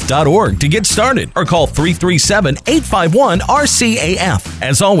myrcaf.org to get started or call 337-851-RCAF.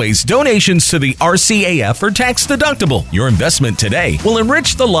 As always, donations to the RCAF are tax deductible. Your investment today will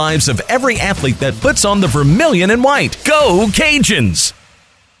enrich the lives of every athlete that puts on the vermilion and white. Go Cajuns!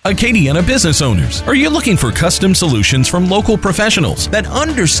 Acadiana business owners, are you looking for custom solutions from local professionals that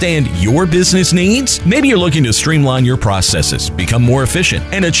understand your business needs? Maybe you're looking to streamline your processes, become more efficient,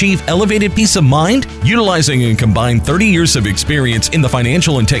 and achieve elevated peace of mind? Utilizing and combined 30 years of experience in the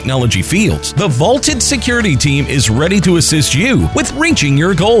financial and technology fields, the Vaulted Security team is ready to assist you with reaching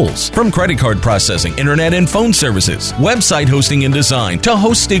your goals. From credit card processing, internet and phone services, website hosting and design, to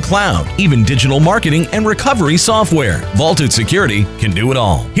hosted cloud, even digital marketing and recovery software, Vaulted Security can do it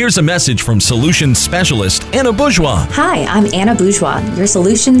all. Here's a message from Solutions Specialist Anna Bourgeois. Hi, I'm Anna Bourgeois, your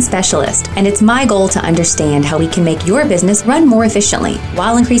Solutions Specialist, and it's my goal to understand how we can make your business run more efficiently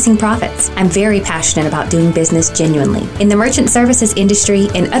while increasing profits. I'm very passionate about doing business genuinely. In the merchant services industry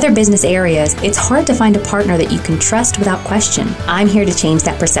and other business areas, it's hard to find a partner that you can trust without question. I'm here to change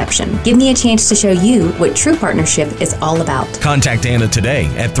that perception. Give me a chance to show you what true partnership is all about. Contact Anna today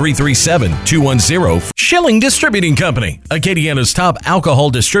at 337-210. Schilling Distributing Company, Acadiana's top alcohol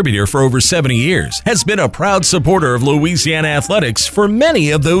distributor for over 70 years, has been a proud supporter of Louisiana athletics for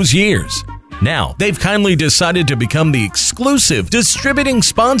many of those years. Now, they've kindly decided to become the exclusive distributing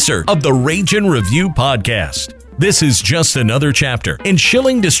sponsor of the Ragin' Review podcast. This is just another chapter in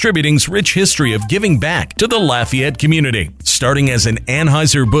Schilling Distributing's rich history of giving back to the Lafayette community. Starting as an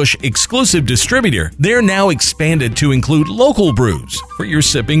Anheuser-Busch exclusive distributor, they're now expanded to include local brews for your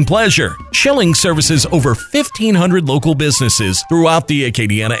sipping pleasure. Schilling services over 1,500 local businesses throughout the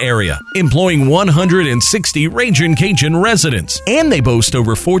Acadiana area, employing 160 Ragin' Cajun residents, and they boast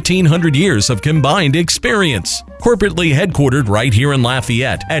over 1,400 years of combined experience. Corporately headquartered right here in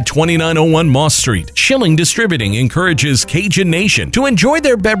Lafayette at 2901 Moss Street, Schilling Distributing encourages Cajun Nation to enjoy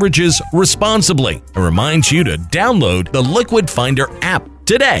their beverages responsibly and reminds you to download the Liquid Finder app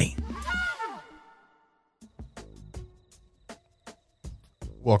today.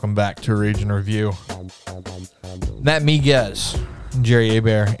 Welcome back to Ragin' Review. Matt Miguez, Jerry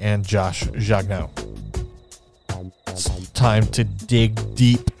Hebert, and Josh Jagneau. It's time to dig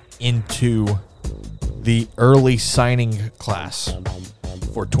deep into the early signing class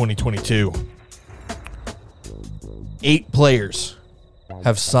for 2022. 8 players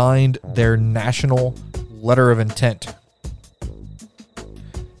have signed their national letter of intent,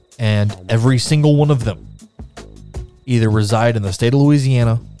 and every single one of them either reside in the state of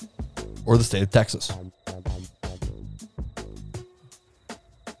Louisiana or the state of Texas.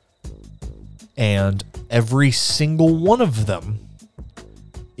 And every single one of them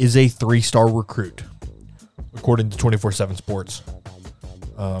is a 3-star recruit, according to 24/7 Sports.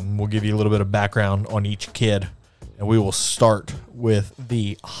 We'll give you a little bit of background on each kid, and we will start with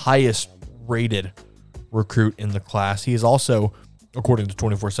the highest rated recruit in the class. He is also, according to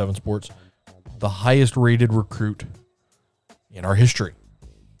 24/7 Sports, the highest rated recruit in our history.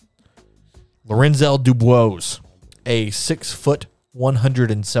 Lorenzel Dubois, a 6 foot,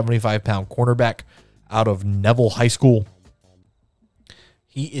 175-pound cornerback out of Neville High School.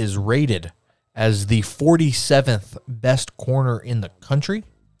 He is rated as the 47th best corner in the country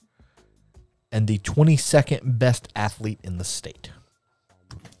and the 22nd best athlete in the state.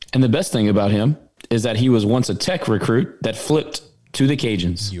 And the best thing about him is that he was once a Tech recruit that flipped to the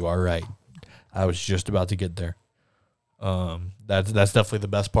Cajuns. You are right. I was just about to get there. That's definitely the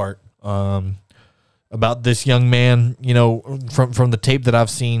best part. About this young man, you know, from the tape that I've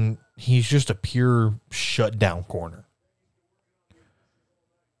seen, he's just a pure shutdown corner.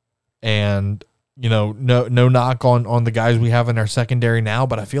 And, you know, no knock on the guys we have in our secondary now,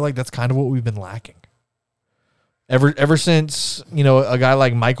 but I feel like that's kind of what we've been lacking. Ever since, you know, a guy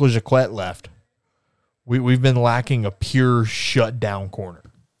like Michael Jacquet left, we've been lacking a pure shutdown corner.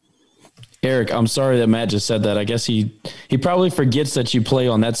 Eric, I'm sorry that Matt just said that. I guess he probably forgets that you play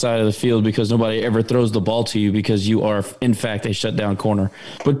on that side of the field because nobody ever throws the ball to you because you are, in fact, a shutdown corner.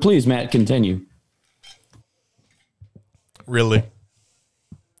 But please, Matt, continue. Really?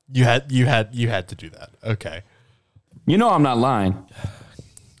 You had to do that. Okay. You know I'm not lying.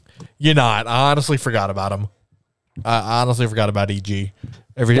 You're not. I honestly forgot about him. I honestly forgot about EG.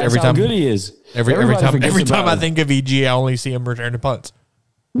 Every That's time how good he is. Every time I him. think of EG, I only see him return to punts.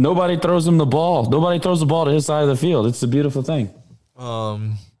 Nobody throws him the ball. Nobody throws the ball to his side of the field. It's a beautiful thing.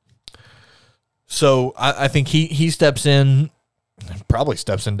 So I think he steps in, probably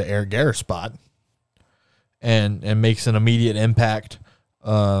steps into Eric Garrett's spot, and makes an immediate impact.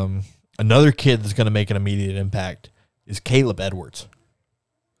 Another kid that's going to make an immediate impact is Caleb Edwards.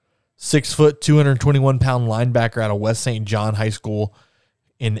 6 foot, 221-pound linebacker out of West St. John High School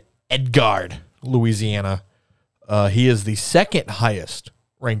in Edgard, Louisiana. He is the second highest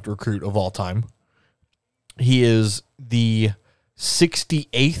ranked recruit of all time. He is the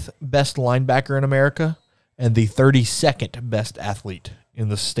 68th best linebacker in America and the 32nd best athlete in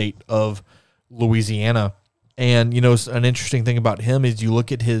the state of Louisiana. And, an interesting thing about him is you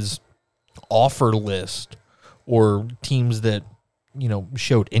look at his offer list or teams that,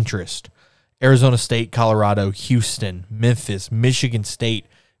 showed interest. Arizona State, Colorado, Houston, Memphis, Michigan State,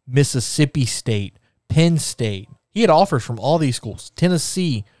 Mississippi State, Penn State. He had offers from all these schools.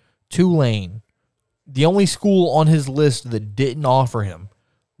 Tennessee, Tulane. The only school on his list that didn't offer him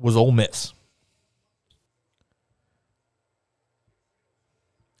was Ole Miss.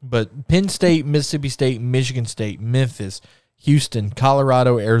 But Penn State, Mississippi State, Michigan State, Memphis, Houston,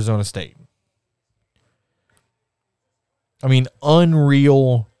 Colorado, Arizona State. I mean,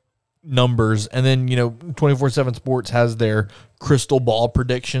 unreal numbers. And then, 24/7 Sports has their crystal ball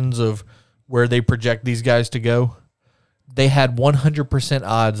predictions of where they project these guys to go. They had 100%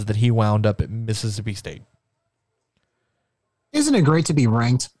 odds that he wound up at Mississippi State. Isn't it great to be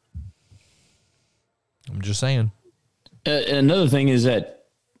ranked? I'm just saying. Another thing is that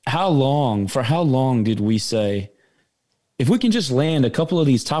how long did we say, if we can just land a couple of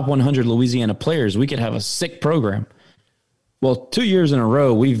these top 100 Louisiana players, we could have a sick program. Well, 2 years in a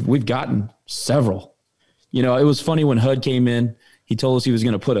row, we've gotten several. It was funny when HUD came in. He told us he was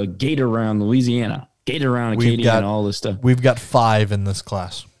going to put a gate around Louisiana, gate around Acadia, and all this stuff. We've got 5 in this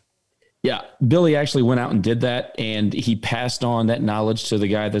class. Yeah, Billy actually went out and did that, and he passed on that knowledge to the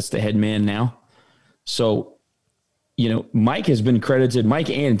guy that's the head man now. So, Mike has been credited,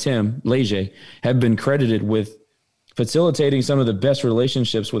 Mike and Tim Leger have been credited with facilitating some of the best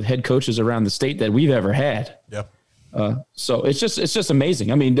relationships with head coaches around the state that we've ever had. Yeah. So it's just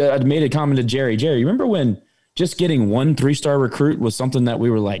amazing. I mean, I made a comment to Jerry. Jerry, remember when just getting 1 3-star recruit was something that we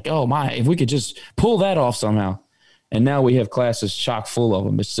were like, oh my, if we could just pull that off somehow. And now we have classes chock full of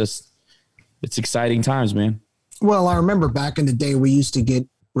them. It's exciting times, man. Well, I remember back in the day, we used to get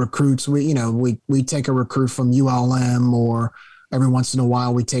recruits. We take a recruit from ULM, or every once in a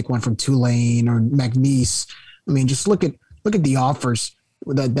while we take one from Tulane or McNeese. I mean, just look at the offers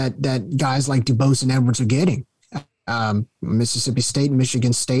that guys like DuBose and Edwards are getting. Mississippi State,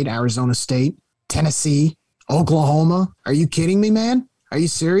 Michigan State, Arizona State, Tennessee, Oklahoma. Are you kidding me, man? Are you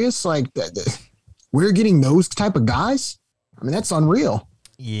serious? Like, we're getting those type of guys? I mean, that's unreal.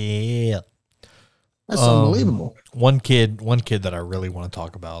 Yeah. That's unbelievable. One kid that I really want to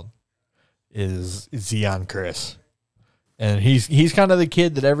talk about is Zion Chris. And he's kind of the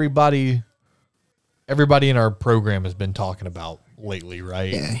kid that everybody in our program has been talking about lately,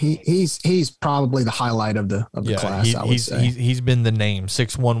 right? Yeah, he's probably the highlight of the class, I would say. He's been the name.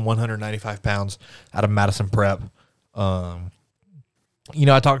 6'1", 195 pounds out of Madison Prep. I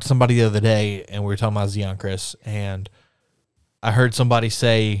talked to somebody the other day, and we were talking about Zion Chris, and I heard somebody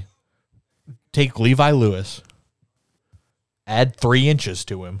say, take Levi Lewis, add 3 inches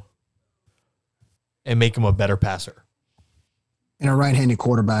to him, and make him a better passer. And a right-handed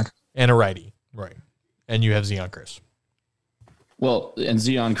quarterback. And a righty, right. And you have Zion Chris. Well, and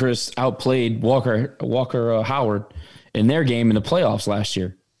Zion Chris outplayed Walker Howard in their game in the playoffs last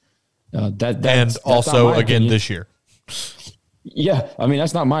year. That's also again opinion. This year. Yeah, I mean,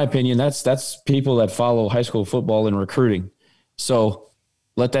 that's not my opinion. That's people that follow high school football and recruiting. So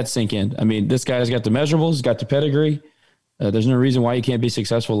let that sink in. I mean, this guy's got the measurables, he's got the pedigree. There's no reason why he can't be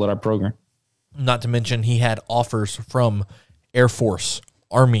successful at our program. Not to mention he had offers from Air Force,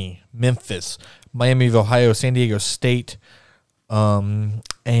 Army, Memphis, Miami of Ohio, San Diego State, and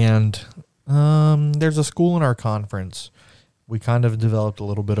there's a school in our conference. We kind of developed a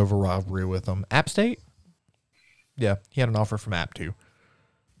little bit of a rivalry with them. App State? Yeah, he had an offer from App too.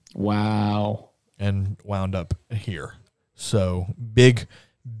 Wow. And wound up here. So big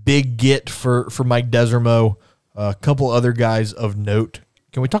get for Mike Desormeaux. A couple other guys of note.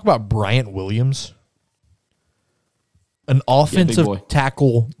 Can we talk about Bryant Williams? An offensive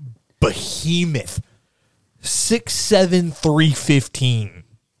tackle behemoth. 6'7", 315.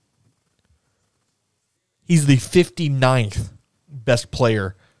 He's the 59th best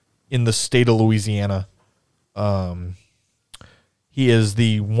player in the state of Louisiana. He is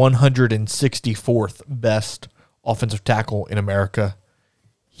the 164th best offensive tackle in America.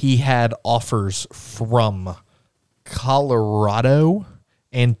 He had offers from Colorado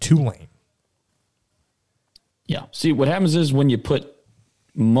and Tulane. Yeah. See, what happens is when you put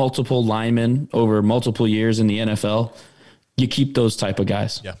multiple linemen over multiple years in the NFL, you keep those type of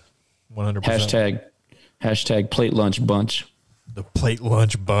guys. Yeah, 100%. Hashtag plate lunch bunch. The plate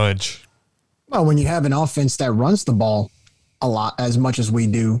lunch bunch. Well, when you have an offense that runs the ball a lot, as much as we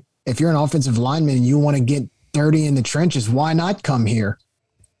do, if you're an offensive lineman and you want to get dirty in the trenches, why not come here?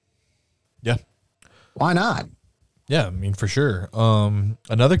 Yeah. Why not? Yeah, I mean, for sure.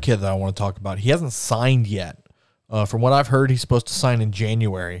 Another kid that I want to talk about, he hasn't signed yet. From what I've heard, he's supposed to sign in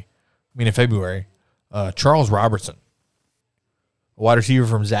February. Charles Robertson, a wide receiver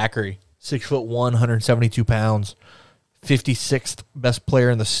from Zachary, 6'1", 172 pounds, 56th best player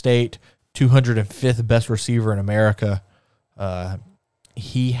in the state, 205th best receiver in America.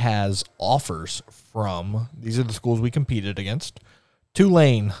 He has offers from, these are the schools we competed against,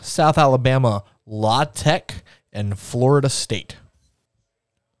 Tulane, South Alabama, La Tech, and Florida State.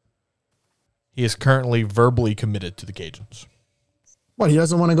 He is currently verbally committed to the Cajuns. What, he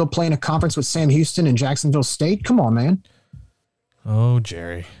doesn't want to go play in a conference with Sam Houston and Jacksonville State? Come on, man. Oh,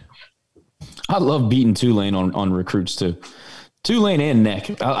 Jerry. I love beating Tulane on recruits too. Tulane and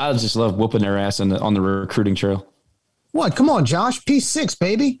Neck. I just love whooping their ass on the recruiting trail. What? Come on, Josh. P6,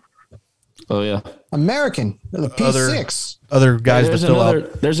 baby. Oh, yeah. American. The P6. Other guys that fill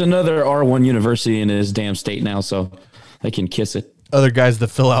out. There's another R1 university in his damn state now, so they can kiss it. Other guys that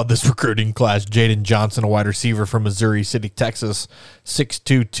fill out this recruiting class: Jaden Johnson, a wide receiver from Missouri City, Texas,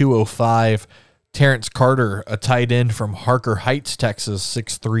 6'2", 205. Terrence Carter, a tight end from Harker Heights, Texas,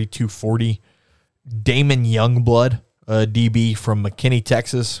 6'3", 240. Damon Youngblood, a DB from McKinney,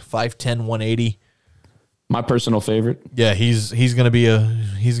 Texas, 5'10", 180. My personal favorite. Yeah, he's gonna be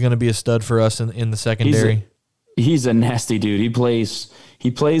a stud for us in the secondary. He's a nasty dude. He plays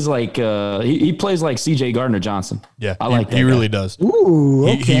like he plays like CJ Gardner Johnson. Yeah, I like that. He guy. really does. Ooh,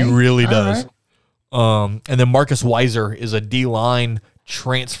 okay. He really All does. right. And then Marcus Weiser is a D-line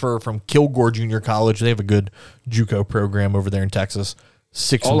transfer from Kilgore Junior College. They have a good JUCO program over there in Texas.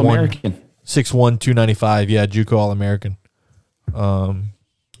 6'1", All-American. 6'1", 295. Yeah, JUCO All-American.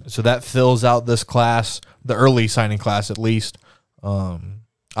 So that fills out this class, the early signing class at least.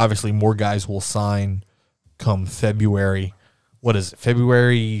 Obviously, more guys will sign come February. What is it,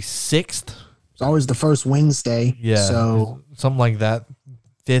 February 6th? It's always the first Wednesday. Yeah, So something like that.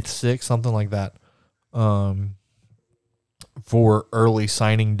 5th, 6th, something like that. For early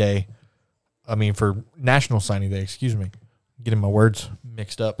signing day. For National Signing Day, excuse me. Getting my words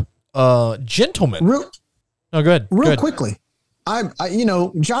mixed up. Gentlemen. Real Good. quickly.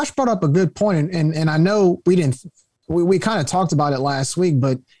 Josh brought up a good point, and I know we kind of talked about it last week,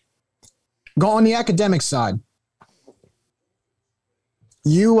 but go on the academic side.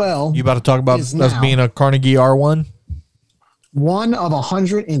 UL. You about to talk about us now being a Carnegie R1? One of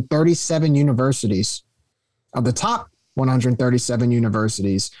 137 universities, of the top 137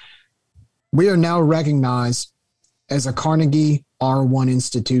 universities, we are now recognized as a Carnegie R1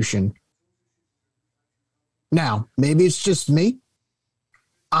 institution. Now, maybe it's just me.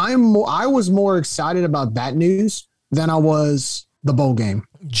 I was more excited about that news than I was the bowl game.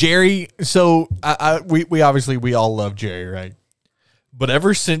 Jerry, so we obviously we all love Jerry, right? But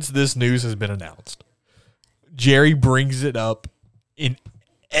ever since this news has been announced, Jerry brings it up in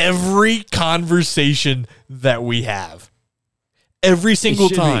every conversation that we have. Every single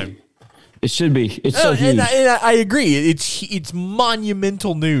time. It should be. It's so huge. And I agree. It's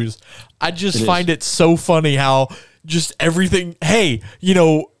monumental news. I just find it so funny how just everything, hey,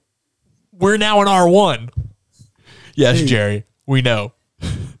 we're now an R1. Yes, Jerry, we know.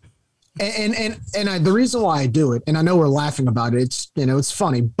 And the reason why I do it, and I know we're laughing about it, it's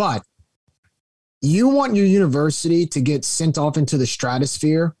funny, but you want your university to get sent off into the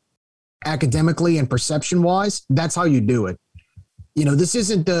stratosphere academically and perception wise, that's how you do it. This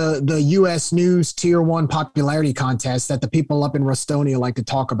isn't the U.S. News Tier 1 popularity contest that the people up in Rustonia like to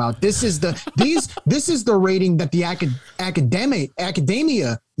talk about. This is this is the rating that the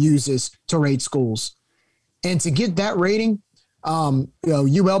academia uses to rate schools, and to get that rating,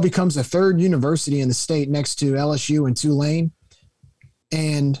 UL becomes the third university in the state next to LSU and Tulane,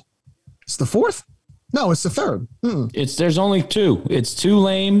 and it's the fourth. No, it's the third. There's only two. It's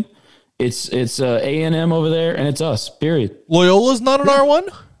Tulane. It's A&M over there, and it's us, period. Loyola's not an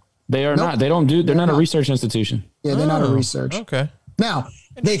R1? They are not. They don't do. They're not a research institution. Yeah, they're not a research. Okay. Now,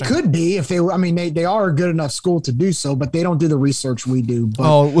 they could be if they were. They are a good enough school to do so, but they don't do the research we do.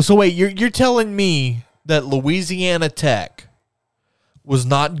 But, so wait, you're telling me that Louisiana Tech was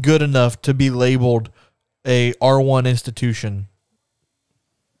not good enough to be labeled a R1 institution?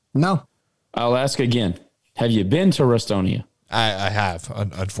 No. I'll ask again. Have you been to Rustonia? I have,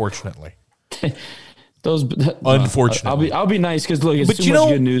 unfortunately. Unfortunately, I'll be nice because look, it's too much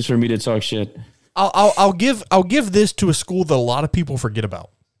good news for me to talk shit. I'll give this to a school that a lot of people forget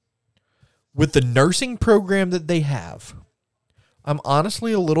about. With the nursing program that they have, I'm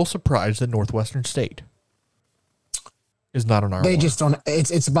honestly a little surprised that Northwestern State is not an R1. They just don't. It's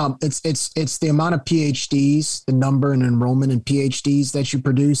the amount of PhDs, the number and enrollment in PhDs that you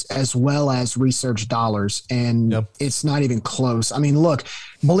produce, as well as research dollars, and It's not even close. Look,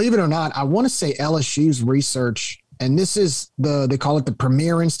 believe it or not, I want to say LSU's research and this is they call it the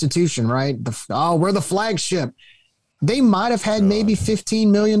premier institution, right? We're the flagship. They might have had maybe $15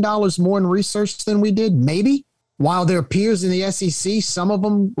 million more in research than we did, maybe. While their peers in the SEC, some of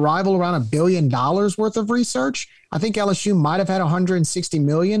them rival around $1 billion worth of research. I think LSU might have had 160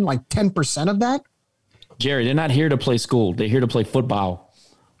 million, like 10% of that. Jerry, they're not here to play school. They're here to play football.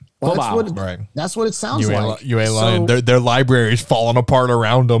 Well, Football. that's what it sounds like. You ain't lying. Their library is falling apart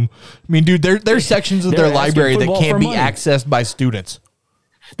around them. I mean, dude, there's sections of their library that can't be accessed by students.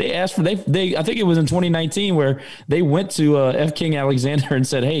 They asked for they. I think it was in 2019 where they went to F. King Alexander and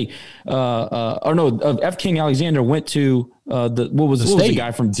said, "Hey, F. King Alexander went to what was the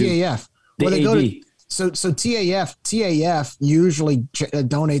guy from Duke? TAF? They go to so TAF usually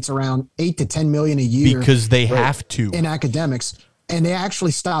donates around $8 to $10 million a year because they have to in academics." And they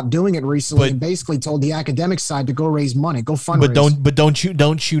actually stopped doing it recently and basically told the academic side to go raise money, go fundraise. But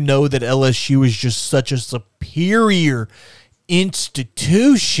don't you know that LSU is just such a superior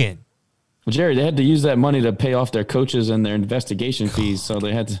institution? Well, Jerry, they had to use that money to pay off their coaches and their investigation fees, so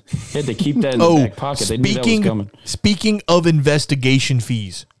they had to keep that in the back pocket. They knew that was coming. Speaking of investigation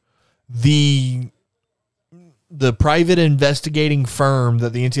fees, the private investigating firm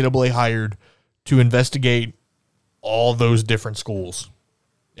that the NCAA hired to investigate all those different schools,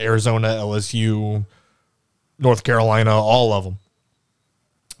 Arizona, LSU, North Carolina, all of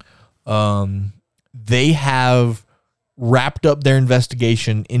them, they have wrapped up their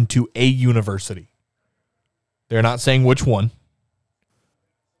investigation into a university. They're not saying which one.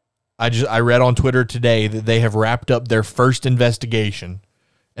 I read on Twitter today that they have wrapped up their first investigation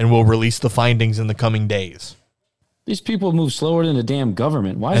and will release the findings in the coming days. These people move slower than the damn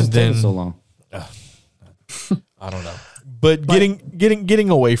government. Why is it taking so long? I don't know. But getting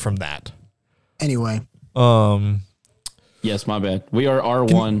away from that. Anyway. Yes, my bad. We are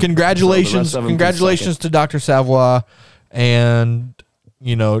R1. Congratulations to Dr. Savoie and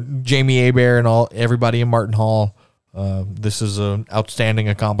Jamie Hebert and everybody in Martin Hall. This is an outstanding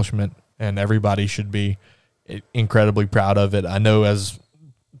accomplishment, and everybody should be incredibly proud of it. I know, as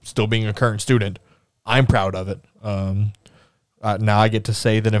still being a current student, I'm proud of it. Now I get to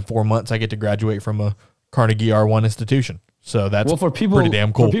say that in 4 months I get to graduate from a Carnegie R1 institution. So that's pretty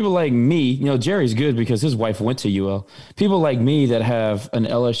damn cool. For people like me, Jerry's good because his wife went to UL. People like me that have an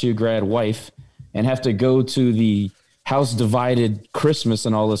LSU grad wife and have to go to the house divided Christmas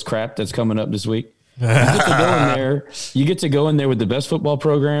and all this crap that's coming up this week. You get to go in there with the best football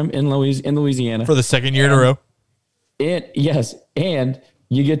program in Louisiana for the second year in a row. Yes, and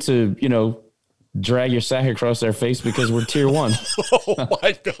you get to drag your sack across their face because we're tier 1. Oh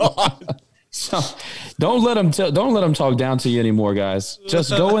my God. So don't let them talk down to you anymore, guys.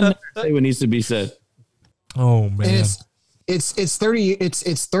 Just go in there and say what needs to be said. Oh man. And it's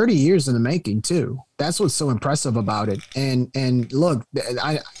 30 years in the making too. That's what's so impressive about it. And look,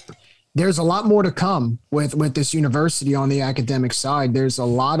 there's a lot more to come with this university on the academic side. There's a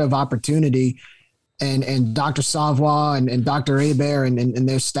lot of opportunity, and Dr. Savoie and Dr. Hebert and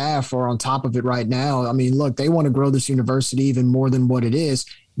their staff are on top of it right now. I mean, look, they want to grow this university even more than what it is.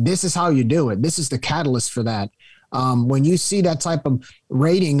 This is how you do it. This is the catalyst for that. When you see that type of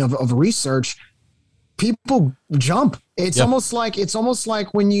rating of research, people jump. It's almost like it's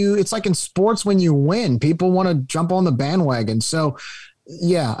like in sports when you win, people want to jump on the bandwagon. So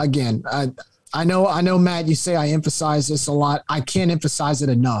yeah, again, I know, Matt, you say I emphasize this a lot. I can't emphasize it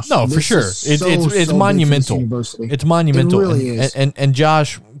enough. No, for sure. It's monumental. It's monumental. It really is. And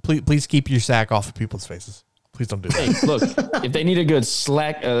Josh, please keep your sack off of people's faces. Please don't do that. Hey, look, if they need a good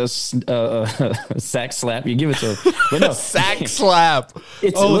sack slap, you give it to them. But no, sack slap.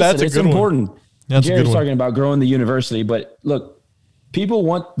 That's a good important. One. That's Jerry's a good one. talking about growing the university, but look, people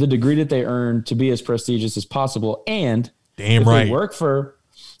want the degree that they earn to be as prestigious as possible. And if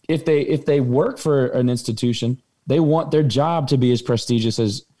they work for an institution, they want their job to be as prestigious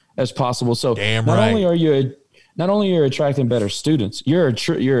as possible. So not only are you attracting better students, you're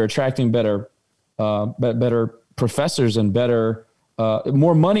attracting better professors and better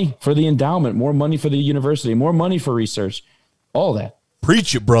more money for the endowment, more money for the university, more money for research, all that.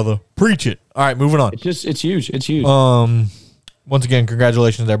 Preach it, brother. Preach it. All right, moving on. It's huge. It's huge. Once again,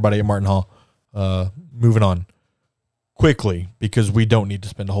 congratulations to everybody at Martin Hall. Moving on quickly because we don't need to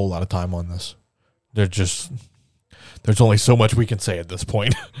spend a whole lot of time on this. There's only so much we can say at this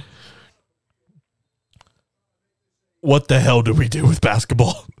point. What the hell do we do with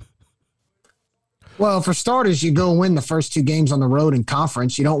basketball? Well, for starters, you go win the first 2 games on the road in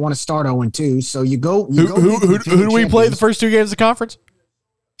conference. You don't want to start 0-2, so you go. Who do we play the first 2 games of conference?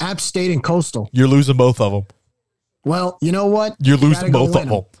 App State and Coastal. You're losing both of them. Well, you know what? You're losing both of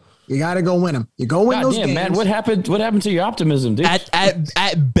them. You got to go win them. You go win God those damn, games. man, what happened to your optimism, dude?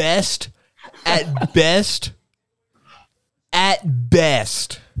 At best,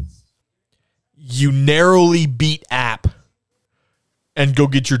 you narrowly beat App and go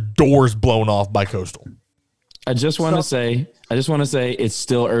get your doors blown off by Coastal. I just want to say it's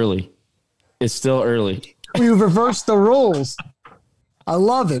still early. It's still early. We reversed the rules. I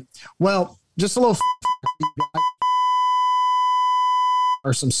love it. Well, just a little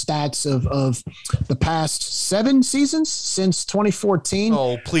or some stats of the past 7 seasons since 2014.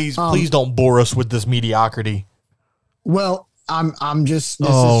 Oh, please don't bore us with this mediocrity. Well, I'm just this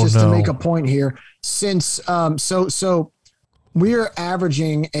is just to make a point here. Since so we are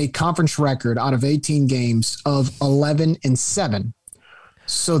averaging a conference record out of 18 games of 11-7.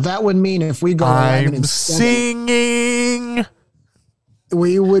 So that would mean if we go 11-7, singing,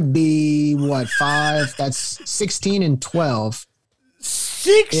 we would be what 5? That's 16-12.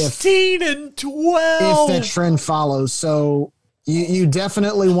 16-12. If that trend follows. So you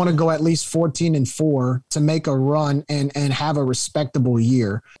definitely want to go at least 14-4 to make a run and have a respectable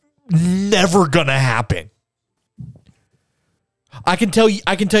year. Never gonna happen. I can tell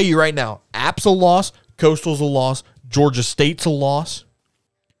you right now, App's a loss, Coastal's a loss, Georgia State's a loss.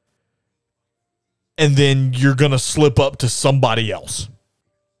 And then you're gonna slip up to somebody else.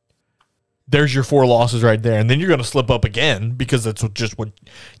 There's your 4 losses right there. And then you're going to slip up again because that's just what,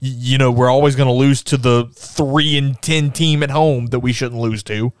 we're always going to lose to the 3-10 team at home that we shouldn't lose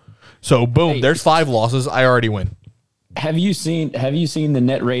to. So boom, there's 5 losses. I already win. Have you seen the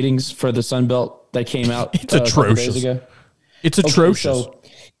net ratings for the Sun Belt that came out? It's atrocious. Days ago? It's atrocious. So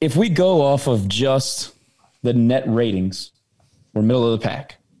if we go off of just the net ratings, we're middle of the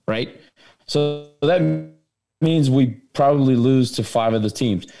pack, right? So that means we probably lose to 5 of the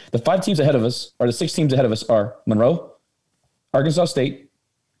teams. The 5 teams ahead of us, or the 6 teams ahead of us, are Monroe, Arkansas State,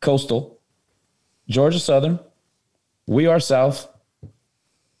 Coastal, Georgia Southern, We Are South,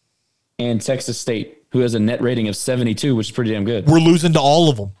 and Texas State, who has a net rating of 72, which is pretty damn good. We're losing to all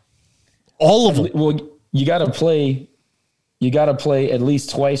of them. All of them. Well, you got to play at least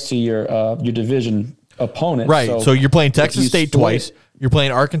twice to your division opponent. Right. So you're playing Texas State twice. You're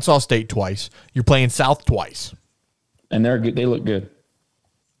playing Arkansas State twice. You're playing South twice. And they're good. They look good.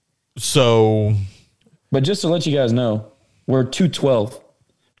 So, but just to let you guys know, we're 212.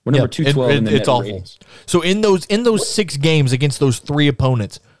 We're number 212 in the net awful. ratings. So in those 6 games against those 3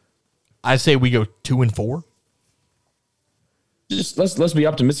 opponents, I say we go 2-4. Just let's be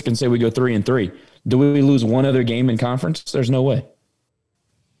optimistic and say we go 3-3. Do we lose one other game in conference? There's no way.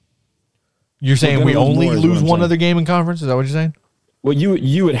 You're saying we only lose one other game in conference? Is that what you're saying? Well,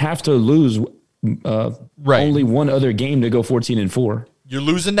 you would have to lose only one other game to go 14-4. You're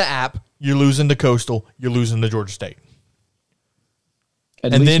losing to App. You're losing to Coastal. You're losing to Georgia State.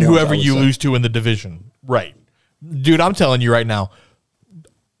 And then whoever you lose to in the division. Right. Dude, I'm telling you right now,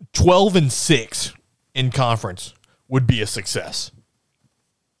 12-6 in conference would be a success.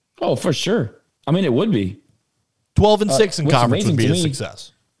 Oh, for sure. I mean, it would be. 12-6 in conference would be a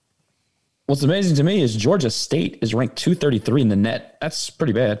success. What's amazing to me is Georgia State is ranked 233 in the net. That's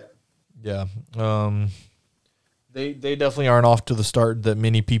pretty bad. Yeah. They definitely aren't off to the start that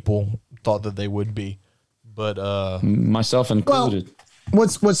many people thought that they would be. But myself included. Well,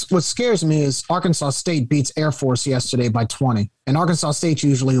 what scares me is Arkansas State beats Air Force yesterday by 20. And Arkansas State's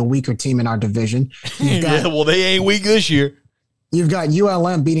usually a weaker team in our division. Yeah, well, they ain't weak this year. You've got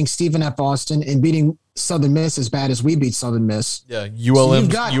ULM beating Stephen F. Austin and beating Southern Miss as bad as we beat Southern Miss. Yeah,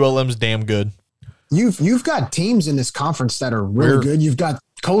 ULM's damn good. You've got teams in this conference that are really good. You've got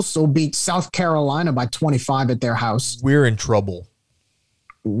Coastal beat South Carolina by 25 at their house. We're in trouble.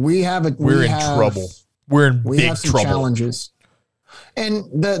 We're in trouble. We're in big have some trouble. Challenges. And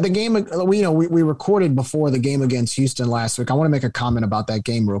the game, we recorded before the game against Houston last week. I want to make a comment about that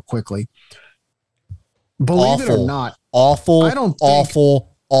game real quickly. Believe it or not, awful. I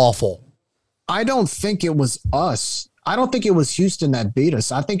don't think it was us. I don't think it was Houston that beat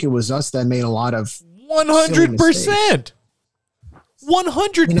us. I think it was us that made a lot of 100%.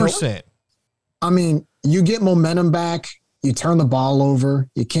 100%. I mean, you get momentum back. You turn the ball over.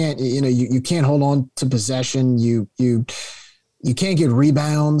 You can't. You can't hold on to possession. You can't get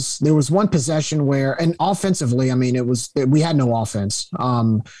rebounds. There was one possession where, and offensively, I mean, we had no offense.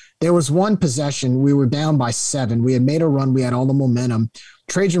 There was one possession. We were down by 7. We had made a run. We had all the momentum.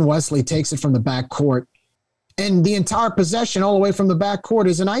 Trajan Wesley takes it from the back court, and the entire possession all the way from the back court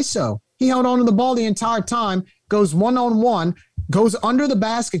is an ISO. He held on to the ball the entire time, goes 1-on-1, goes under the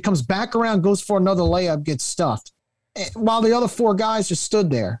basket, comes back around, goes for another layup, gets stuffed, while the other 4 guys just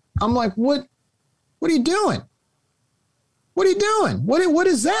stood there. I'm like, what are you doing? What are you doing? What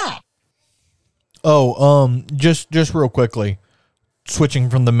is that? Oh, just real quickly, switching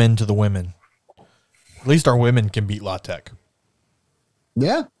from the men to the women. At least our women can beat La Tech.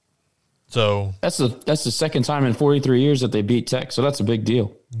 Yeah. So that's the second time in 43 years that they beat Tech. So that's a big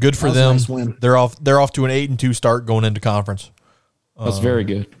deal. Good for them. Nice win. They're off to an 8-2 start going into conference. That's very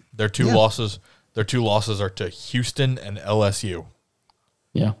good. Their two losses are to Houston and LSU.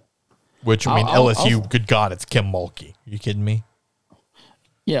 Yeah. Which, I mean, LSU, good God, it's Kim Mulkey. Are you kidding me?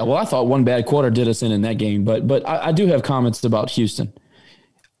 Yeah, well, I thought one bad quarter did us in that game, but I do have comments about Houston.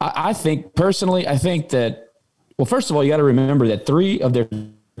 I think that, well, first of all, you got to remember that 3 of their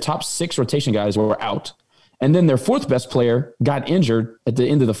top 6 rotation guys were out. And then their 4th best player got injured at the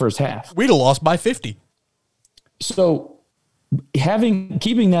end of the first half. We'd have lost by 50. So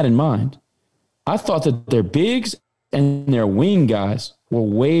keeping that in mind, I thought that their bigs and their wing guys were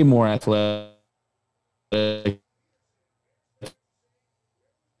way more athletic.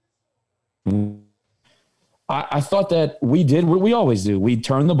 I thought that we did what we always do. We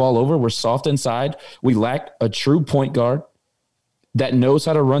turn the ball over. We're soft inside. We lack a true point guard that knows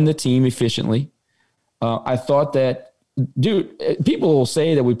how to run the team efficiently. I thought that, dude, people will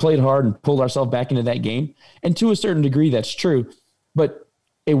say that we played hard and pulled ourselves back into that game. And to a certain degree, that's true. But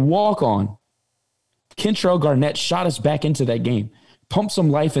a walk-on, Kentrell Garnett shot us back into that game, pumped some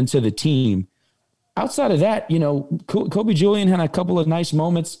life into the team. Outside of that, Kobe Julian had a couple of nice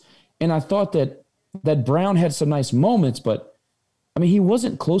moments. And I thought that Brown had some nice moments, but, I mean, he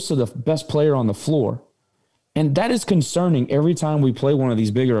wasn't close to the best player on the floor. And that is concerning every time we play one of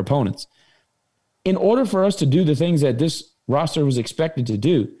these bigger opponents. In order for us to do the things that this roster was expected to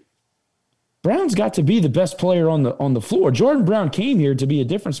do, Brown's got to be the best player on the floor. Jordan Brown came here to be a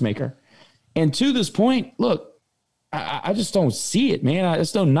difference maker. And to this point, look, I just don't see it, man. I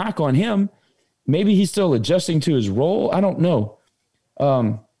just don't knock on him. Maybe he's still adjusting to his role. I don't know.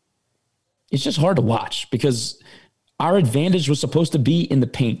 It's just hard to watch because our advantage was supposed to be in the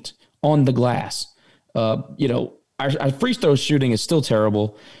paint, on the glass. Our free throw shooting is still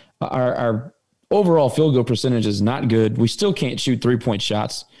terrible. Our overall field goal percentage is not good. We still can't shoot 3-point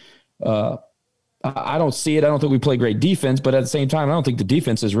shots. I don't see it. I don't think we play great defense, but at the same time, I don't think the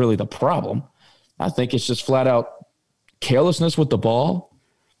defense is really the problem. I think it's just flat out carelessness with the ball.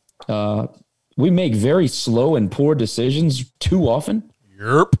 We make very slow and poor decisions too often.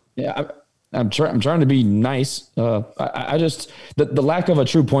 Yep. Yeah, I'm trying to be nice. I just the lack of a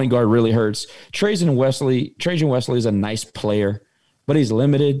true point guard really hurts. Trajan Wesley is a nice player, but he's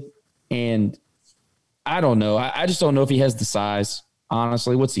limited, and I don't know. I just don't know if he has the size.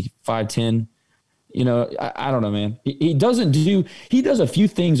 Honestly, what's he, 5'10"? I don't know, man. He does a few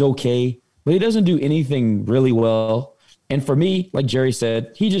things okay, but he doesn't do anything really well. And for me, like Jerry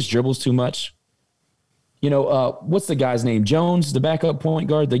said, he just dribbles too much. What's the guy's name? Jones, the backup point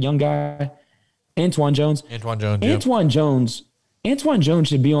guard, the young guy, Antoine Jones. Antoine Jones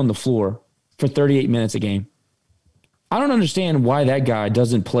should be on the floor for 38 minutes a game. I don't understand why that guy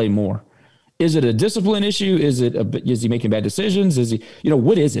doesn't play more. Is it a discipline issue? Is he making bad decisions? Is he,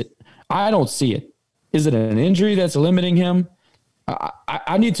 what is it? I don't see it. Is it an injury that's limiting him?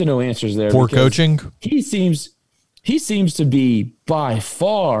 I need to know answers there. Poor coaching. He seems to be by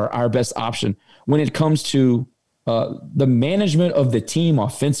far our best option when it comes to the management of the team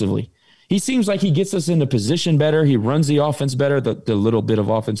offensively. He seems like he gets us into position better. He runs the offense better, the little bit of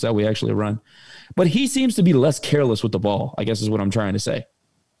offense that we actually run. But he seems to be less careless with the ball, I guess is what I'm trying to say.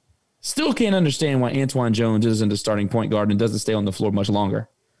 Still can't understand why Antoine Jones isn't a starting point guard and doesn't stay on the floor much longer.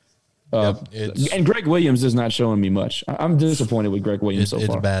 And Greg Williams is not showing me much. I'm disappointed with Greg Williams so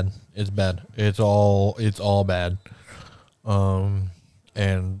far. It's bad. It's bad. It's all bad. We're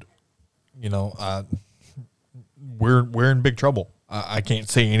in big trouble. I can't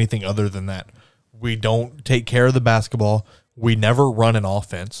say anything other than that. We don't take care of the basketball. We never run an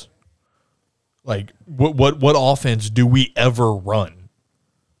offense. Like what offense do we ever run?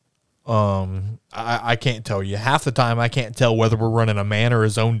 I can't tell you. Half the time I can't tell whether we're running a man or a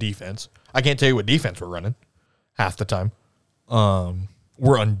zone defense. I can't tell you what defense we're running half the time.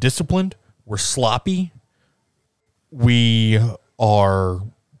 We're undisciplined. We're sloppy. We are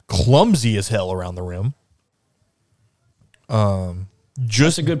clumsy as hell around the rim.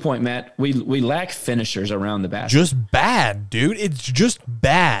 That's a good point, Matt. We lack finishers around the basket. Just bad, dude. It's just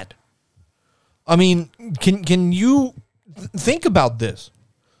bad. I mean, can you think about this?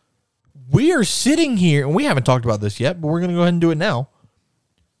 We are sitting here, and we haven't talked about this yet, but we're going to go ahead and do it now.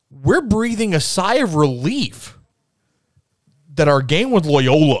 We're breathing a sigh of relief that our game with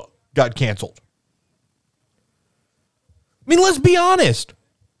Loyola got canceled. I mean, let's be honest.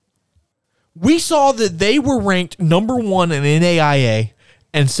 We saw that they were ranked number 1 in NAIA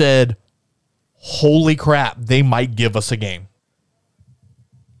and said, holy crap, they might give us a game.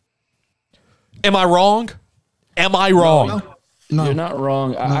 Am I wrong? Am I wrong? No. You're not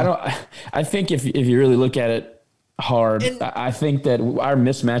wrong. I think if you really look at it hard, I think that our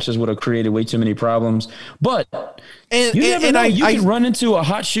mismatches would have created way too many problems. But you never know. You could run into a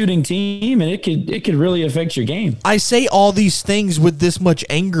hot shooting team, and it could really affect your game. I say all these things with this much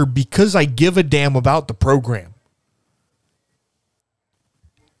anger because I give a damn about the program.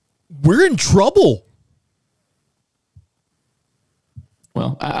 We're in trouble.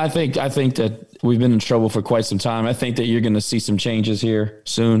 Well, I think that we've been in trouble for quite some time. I think that you're going to see some changes here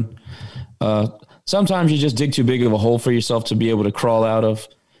soon. Sometimes you just dig too big of a hole for yourself to be able to crawl out of.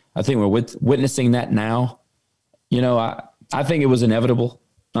 I think we're witnessing that now. I think it was inevitable,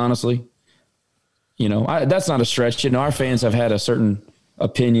 honestly. That's not a stretch. Our fans have had a certain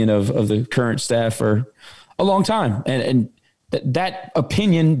opinion of the current staff for a long time. And that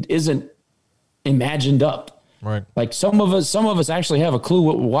opinion isn't imagined up. Right. Like some of us actually have a clue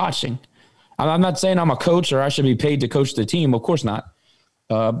what we're watching. I'm not saying I'm a coach or I should be paid to coach the team. Of course not.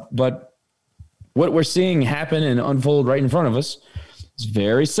 But what we're seeing happen and unfold right in front of us is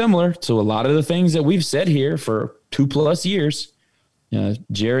very similar to a lot of the things that we've said here for 2+ years.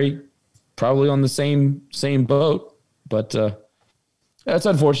 Jerry probably on the same boat, but that's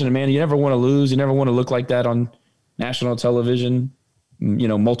unfortunate, man. You never want to lose. You never want to look like that on national television,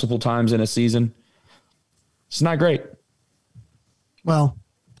 multiple times in a season. It's not great. Well,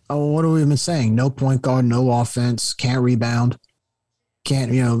 what have we been saying? No point guard, no offense, can't rebound.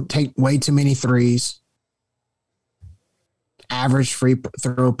 Can't, take way too many threes. Average free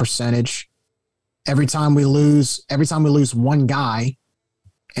throw percentage. Every time we lose one guy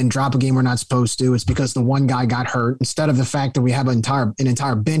and drop a game we're not supposed to, it's because the one guy got hurt instead of the fact that we have an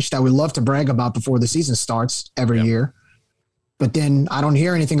entire bench that we love to brag about before the season starts every year. But then I don't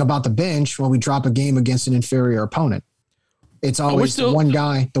hear anything about the bench when we drop a game against an inferior opponent. It's always the one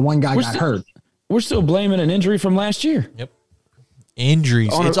guy got hurt. We're still blaming an injury from last year. Yep. Injuries.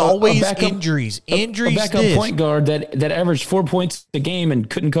 It's always injuries. Injuries. A backup point guard that averaged 4 points a game and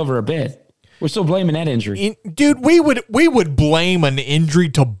couldn't cover a bed. We're still blaming that injury. Dude, we would blame an injury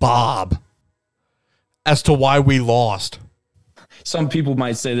to Bob as to why we lost. Some people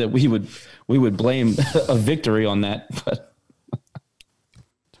might say that we would blame a victory on that, but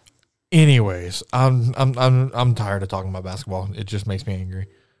anyways, I'm tired of talking about basketball. It just makes me angry.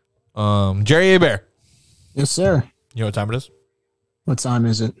 Jerry Abear. Yes, sir. You know what time it is? What time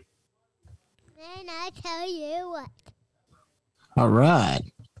is it? Then I tell you what. All right.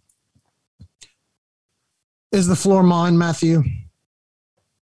 Is the floor mine, Matthew?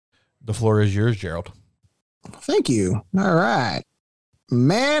 The floor is yours, Gerald. Thank you. All right.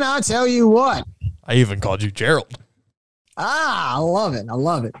 Man, I tell you what. I even called you Gerald. I love it. I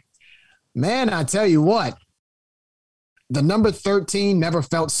love it. Man, I tell you what. The number 13 never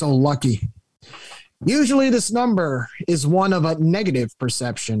felt so lucky. Usually this number is one of a negative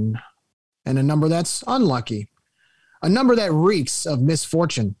perception and a number that's unlucky, a number that reeks of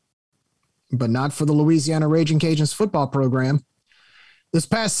misfortune, but not for the Louisiana Raging Cajuns football program. This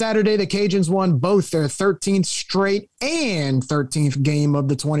past Saturday, the Cajuns won both their 13th straight and 13th game of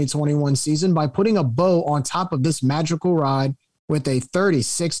the 2021 season by putting a bow on top of this magical ride with a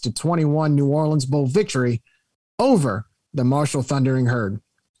 36-21 New Orleans Bowl victory over the Marshall Thundering Herd.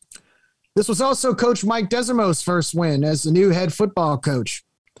 This was also Coach Mike Desormeaux's first win as the new head football coach.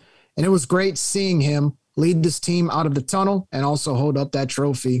 And it was great seeing him lead this team out of the tunnel and also hold up that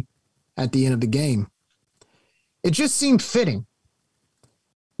trophy at the end of the game. It just seemed fitting.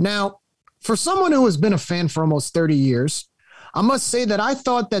 Now, for someone who has been a fan for almost 30 years, I must say that I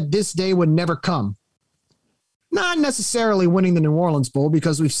thought that this day would never come. Not necessarily winning the New Orleans Bowl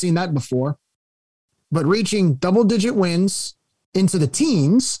because we've seen that before, but reaching double-digit wins into the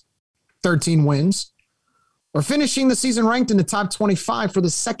teens, 13 wins, or finishing the season ranked in the top 25 for the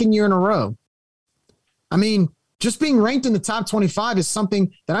second year in a row. I mean, just being ranked in the top 25 is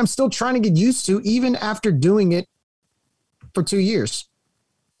something that I'm still trying to get used to even after doing it for 2 years.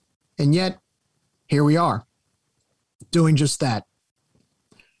 And yet, here we are, doing just that.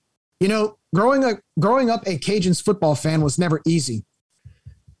 You know, growing up a Cajuns football fan was never easy.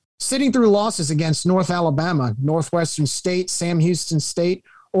 Sitting through losses against North Alabama, Northwestern State, Sam Houston State,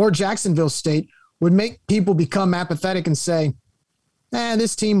 or Jacksonville State would make people become apathetic and say,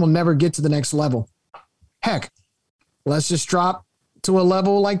 this team will never get to the next level. Heck, let's just drop to a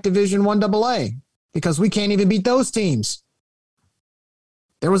level like Division I AA because we can't even beat those teams.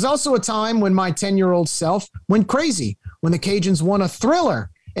 There was also a time when my 10-year-old self went crazy when the Cajuns won a thriller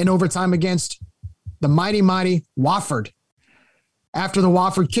in overtime against the mighty Wofford after the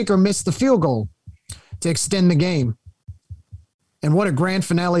Wofford kicker missed the field goal to extend the game. And what a grand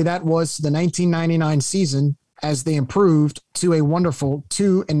finale that was to the 1999 season as they improved to a wonderful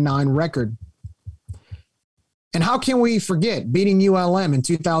 2-9 record. And how can we forget beating ULM in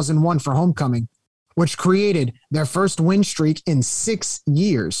 2001 for homecoming, which created their first win streak in 6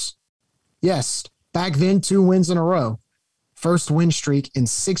 years? Yes, back then, 2 wins in a row. First win streak in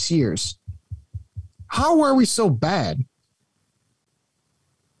 6 years. How were we so bad?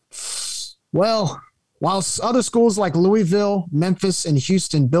 Well, whilst other schools like Louisville, Memphis, and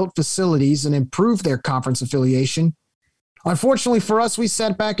Houston built facilities and improved their conference affiliation, unfortunately for us, we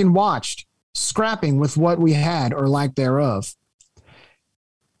sat back and watched, scrapping with what we had or lack thereof.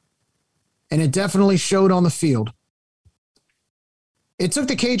 And it definitely showed on the field. It took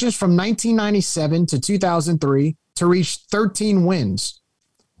the Cajuns from 1997 to 2003 to reach 13 wins.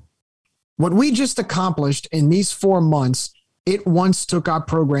 What we just accomplished in these 4 months, it once took our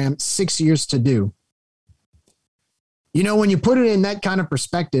program 6 years to do. You know, when you put it in that kind of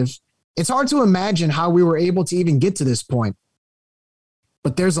perspective, it's hard to imagine how we were able to even get to this point.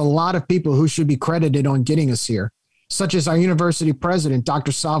 But there's a lot of people who should be credited on getting us here, such as our university president,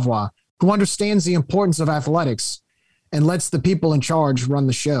 Dr. Savoy, who understands the importance of athletics and lets the people in charge run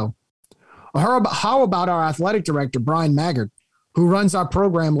the show. Or how about our athletic director, Brian Maggard, who runs our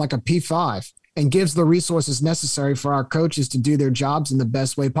program like a P5 and gives the resources necessary for our coaches to do their jobs in the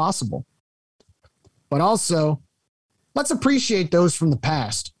best way possible. But also, let's appreciate those from the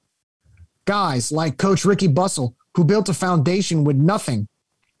past. Guys like Coach Ricky Bussell, who built a foundation with nothing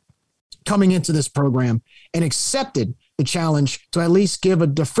coming into this program and accepted the challenge to at least give a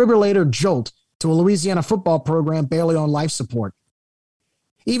defibrillator jolt to a Louisiana football program barely on life support.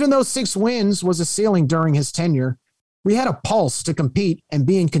 Even though 6 wins was a ceiling during his tenure, we had a pulse to compete and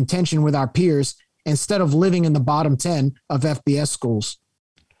be in contention with our peers instead of living in the bottom 10 of FBS schools.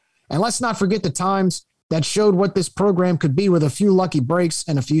 And let's not forget the times that showed what this program could be with a few lucky breaks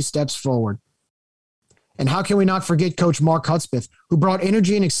and a few steps forward. And how can we not forget Coach Mark Hudspeth, who brought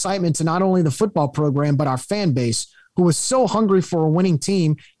energy and excitement to not only the football program, but our fan base, who was so hungry for a winning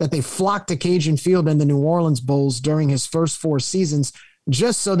team that they flocked to Cajun Field and the New Orleans Bowls during his first 4 seasons,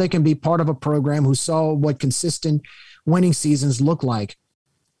 just so they can be part of a program who saw what consistent winning seasons look like.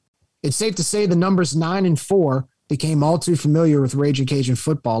 It's safe to say the numbers 9 and 4 became all too familiar with Raging Cajun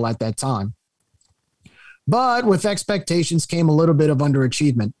football at that time. But with expectations came a little bit of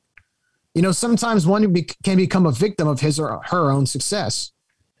underachievement. You know, sometimes one can become a victim of his or her own success.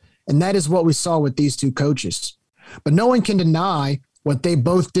 And that is what we saw with these 2 coaches. But no one can deny what they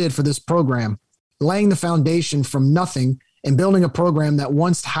both did for this program, laying the foundation from nothing and building a program that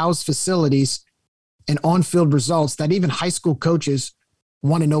once housed facilities and on-field results that even high school coaches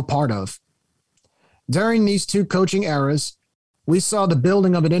wanted no part of. During these 2 coaching eras, we saw the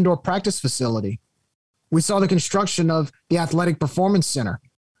building of an indoor practice facility. We saw the construction of the Athletic Performance Center.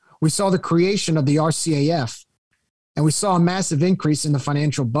 We saw the creation of the RCAF, and we saw a massive increase in the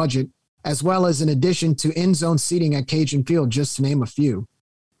financial budget, as well as an addition to end-zone seating at Cajun Field, just to name a few.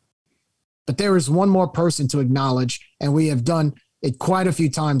 But there is one more person to acknowledge, and we have done it quite a few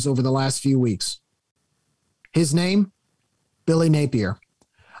times over the last few weeks. His name, Billy Napier,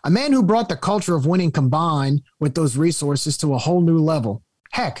 a man who brought the culture of winning combined with those resources to a whole new level.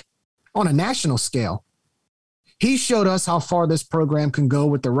 Heck, on a national scale. He showed us how far this program can go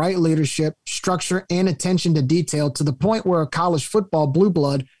with the right leadership, structure, and attention to detail to the point where a college football blue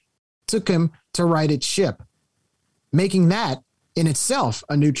blood took him to right its ship, making that in itself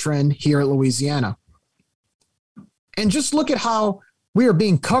a new trend here at Louisiana. And just look at how we are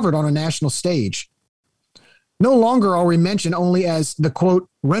being covered on a national stage. No longer are we mentioned only as the, quote,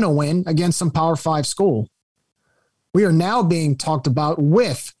 Reno win against some Power 5 school. We are now being talked about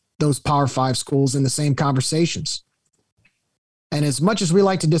with those Power 5 schools in the same conversations. And as much as we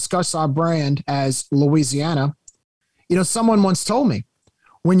like to discuss our brand as Louisiana, you know, someone once told me,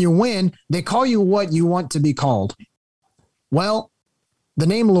 when you win, they call you what you want to be called. Well, the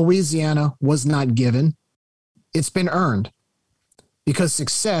name Louisiana was not given. It's been earned because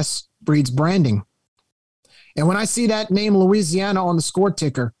success breeds branding. And when I see that name Louisiana on the score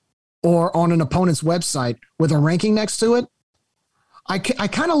ticker or on an opponent's website with a ranking next to it, I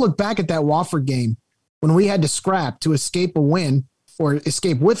kind of look back at that Wofford game when we had to scrap to escape a win or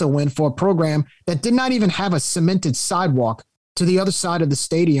escape with a win for a program that did not even have a cemented sidewalk to the other side of the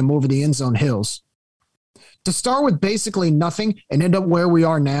stadium over the end zone hills. To start with basically nothing and end up where we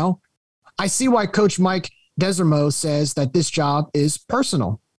are now, I see why Coach Mike Desormeaux says that this job is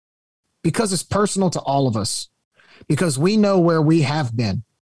personal. Because it's personal to all of us. Because we know where we have been.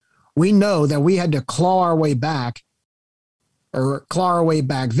 we know that we had to claw our way back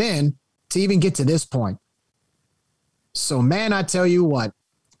then to even get to this point. So, man, I tell you what,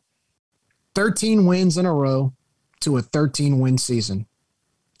 13 wins in a row to a 13-win season.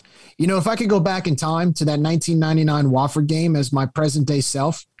 You know, if I could go back in time to that 1999 Wofford game as my present-day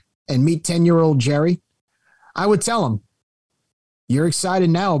self and meet 10-year-old Jerry, I would tell him, you're excited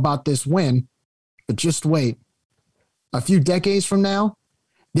now about this win, but just wait. A few decades from now,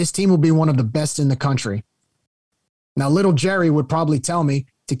 this team will be one of the best in the country. Now, little Jerry would probably tell me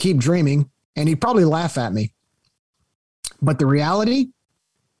to keep dreaming, and he'd probably laugh at me. But the reality,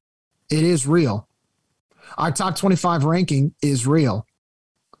 it is real. Our top 25 ranking is real.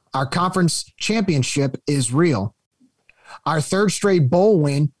 Our conference championship is real. Our third straight bowl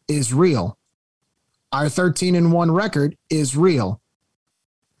win is real. Our 13-1 record is real.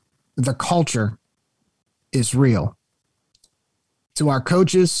 The culture is real. To our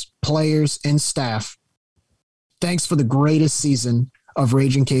coaches, players, and staff, thanks for the greatest season of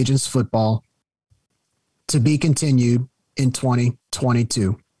Raging Cajuns football, to be continued in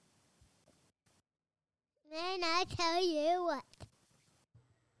 2022. Man, I tell you what.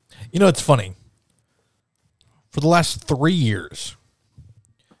 You know, it's funny. For the last 3 years,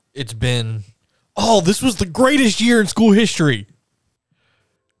 it's been, this was the greatest year in school history.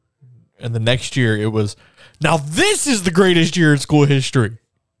 And the next year it was, now this is the greatest year in school history.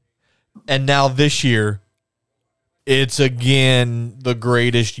 And now this year, it's again the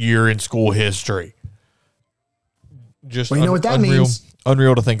greatest year in school history. Just Well, you know what that means?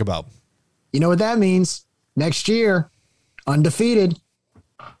 Unreal to think about. You know what that means? Next year, undefeated.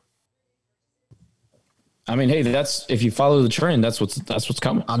 I mean, hey, that's if you follow the trend, that's what's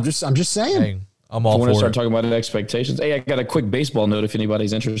coming. I'm just saying. Hey, I'm I all want to for start it. talking about expectations. Hey, I got a quick baseball note if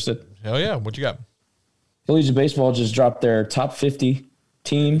anybody's interested. Hell yeah. What you got? Collegiate Baseball just dropped their top 50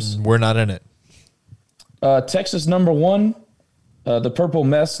 teams. We're not in it. Texas number 1, the Purple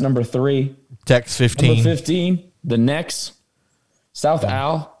Mess number 3, Tex 15. number 15, the Nex, South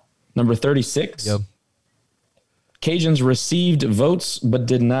Al number 36. Yep. Cajuns received votes but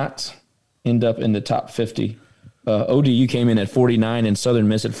did not end up in the top 50. ODU came in at 49 and Southern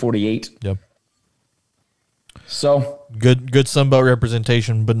Miss at 48. Yep. So Good Sunbelt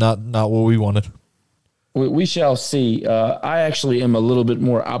representation, but not what we wanted. we shall see. I actually am a little bit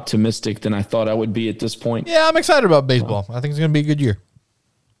more optimistic than I thought I would be at this point. Yeah, I'm excited about baseball. I think it's going to be a good year.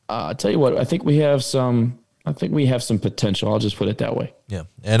 I'll tell you what, I think we have some potential. I'll just put it that way. Yeah,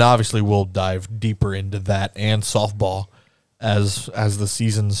 and obviously we'll dive deeper into that and softball as the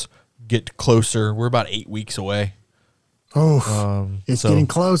seasons get closer. We're about 8 weeks away. Oh, it's so getting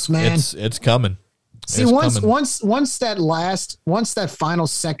close, man. It's coming. See, It's once coming. once that final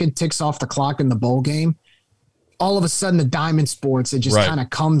second ticks off the clock in the bowl game, all of a sudden the Diamond Sports, it just Right. kind of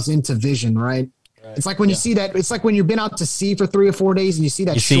comes into vision, right? It's like when you see that. It's like when you've been out to sea for 3 or 4 days and you see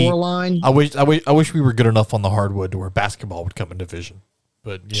that shoreline. I wish we were good enough on the hardwood to where basketball would come into vision.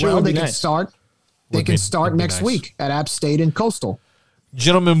 But you know. Well, would they be can nice. start. They Would can be- start would be next nice. week at App State and Coastal.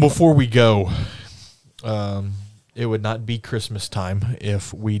 Gentlemen, before we go, it would not be Christmas time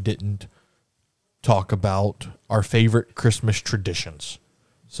if we didn't talk about our favorite Christmas traditions.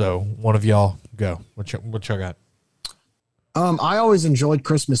 So one of y'all go. What y'all got? I always enjoyed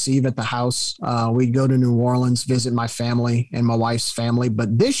Christmas Eve at the house. We'd go to New Orleans, visit my family and my wife's family.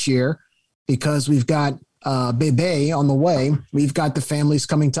 But this year, because we've got Bebe on the way, we've got the families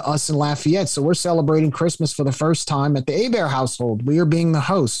coming to us in Lafayette. So we're celebrating Christmas for the first time at the Hebert household. We are being the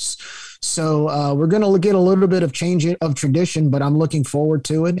hosts. So we're going to get a little bit of change of tradition, but I'm looking forward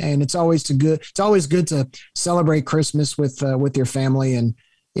to it. And it's always good to celebrate Christmas with your family. And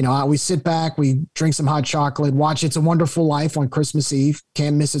you know, we sit back, we drink some hot chocolate, watch It's a Wonderful Life on Christmas Eve.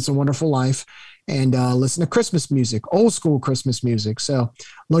 Can't miss It's a Wonderful Life. And listen to Christmas music, old school Christmas music. So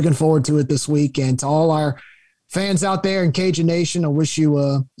looking forward to it this week. And to all our fans out there in Cajun Nation, I wish you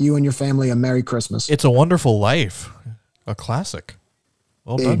and your family a Merry Christmas. It's a Wonderful Life, a classic.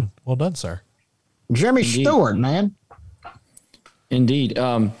 Well Big. done. Well done, sir. Jimmy Indeed. Stewart, man. Indeed.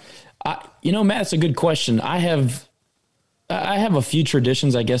 Matt, it's a good question. I have a few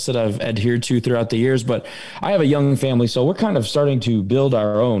traditions, I guess, that I've adhered to throughout the years, but I have a young family, so we're kind of starting to build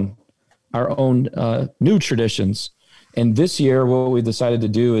our own new traditions. And this year, what we decided to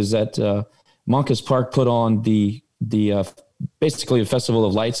do is that Moncus Park put on the basically a festival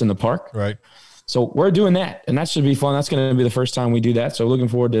of lights in the park. Right. So we're doing that, and that should be fun. That's going to be the first time we do that, so looking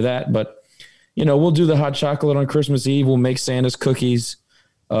forward to that. But, we'll do the hot chocolate on Christmas Eve. We'll make Santa's cookies.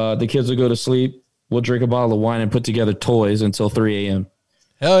 The kids will go to sleep. We'll drink a bottle of wine and put together toys until 3 a.m.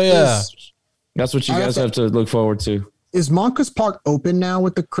 Hell yeah. That's what you guys have to look forward to. Is Moncrief Park open now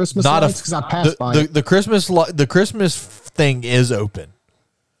with the Christmas Not lights? Because I passed by. the Christmas thing is open.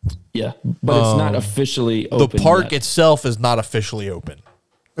 Yeah, but it's not officially The open park yet. itself is not officially open.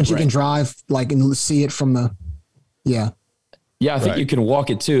 but you can right. drive like and see it from the. Yeah, Yeah, I think Right. you can walk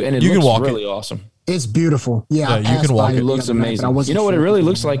it too, and it You can looks walk really awesome. it's beautiful. Yeah, I Yeah, you passed can by walk it. the It looks other night, but I amazing. wasn't You know what it sure. really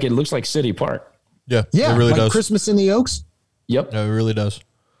looks like? It looks like City Park. Yeah, Yeah, it really like does. Christmas in the Oaks. Yep. No, it really does.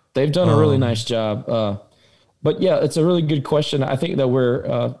 They've done a really nice job. But yeah, it's a really good question. I think that we're,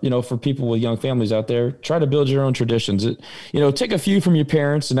 for people with young families out there, try to build your own traditions. Take a few from your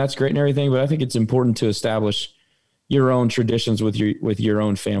parents, and that's great and everything. But I think it's important to establish your own traditions with your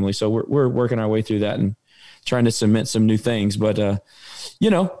own family. So we're working our way through that and trying to cement some new things. But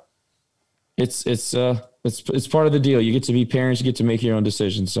it's part of the deal. You get to be parents, you get to make your own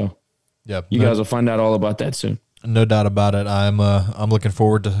decisions. So Yeah, you guys will find out all about that soon. no doubt about it. I'm looking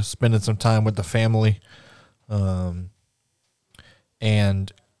forward to spending some time with the family.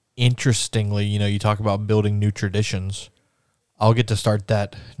 And interestingly, you talk about building new traditions. I'll get to start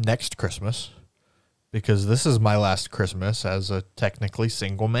that next Christmas because this is my last Christmas as a technically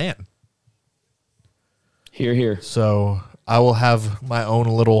single man. Hear, hear. So I will have my own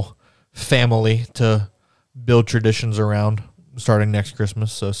little family to build traditions around starting next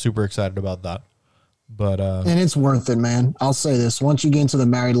Christmas. So super excited about that. But And it's worth it, man. I'll say this: once you get into the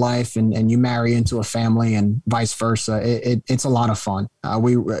married life and you marry into a family and vice versa, it's a lot of fun.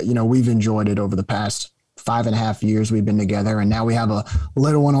 We've enjoyed it over the past 5.5 years we've been together, and now we have a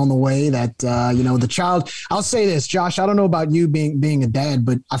little one on the way. That the child. I'll say this, Josh. I don't know about you being a dad,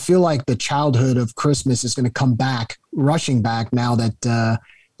 but I feel like the childhood of Christmas is going to come back, rushing back now that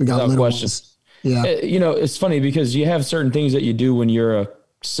we got Without little question. ones. Yeah, It's funny because you have certain things that you do when you're a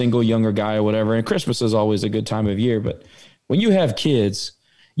single younger guy or whatever, and Christmas is always a good time of year. But when you have kids,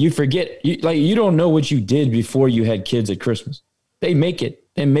 you forget. You don't know what you did before you had kids at Christmas. They make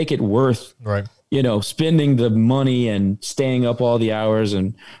it worth right. Spending the money and staying up all the hours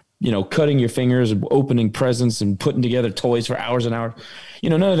and cutting your fingers and opening presents and putting together toys for hours and hours.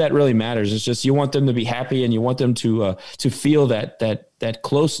 None of that really matters. It's just you want them to be happy and you want them to feel that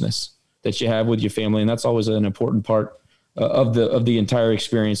closeness that you have with your family, and that's always an important part of the entire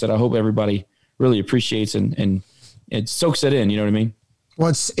experience that I hope everybody really appreciates and it soaks it in. You know what I mean? well,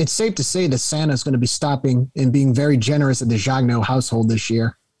 it's safe to say that Santa's going to be stopping and being very generous at the Jagno household this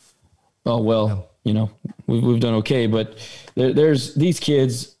year. Oh, well, we've done okay, but there's these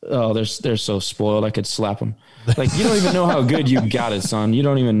kids. Oh, they're so spoiled. I could slap them. Like, you don't even know how good you got it, son. You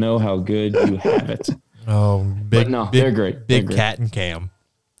don't even know how good you have it. Oh, big, But no, big, they're great. Big They're great. Cat and Cam.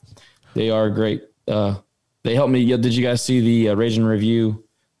 They are great. They helped me. Did you guys see the Raging Review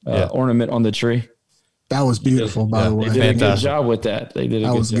Yeah. ornament on the tree? That was beautiful, by the They way. did a good Fantastic. job with that. They did a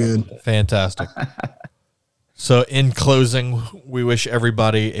That good was job. good. Fantastic. So in closing, we wish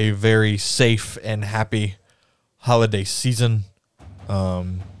everybody a very safe and happy holiday season.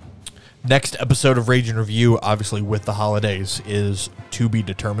 Next episode of Rage and Review, obviously with the holidays, is to be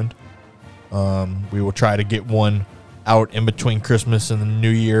determined. We will try to get one out in between Christmas and the New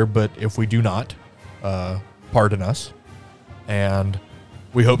Year, but if we do not, pardon us. And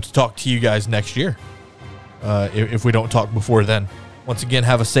we hope to talk to you guys next year. If we don't talk before then. Once again,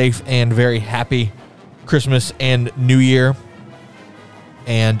 have a safe and very happy Christmas and New Year.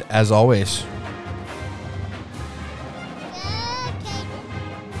 And as always,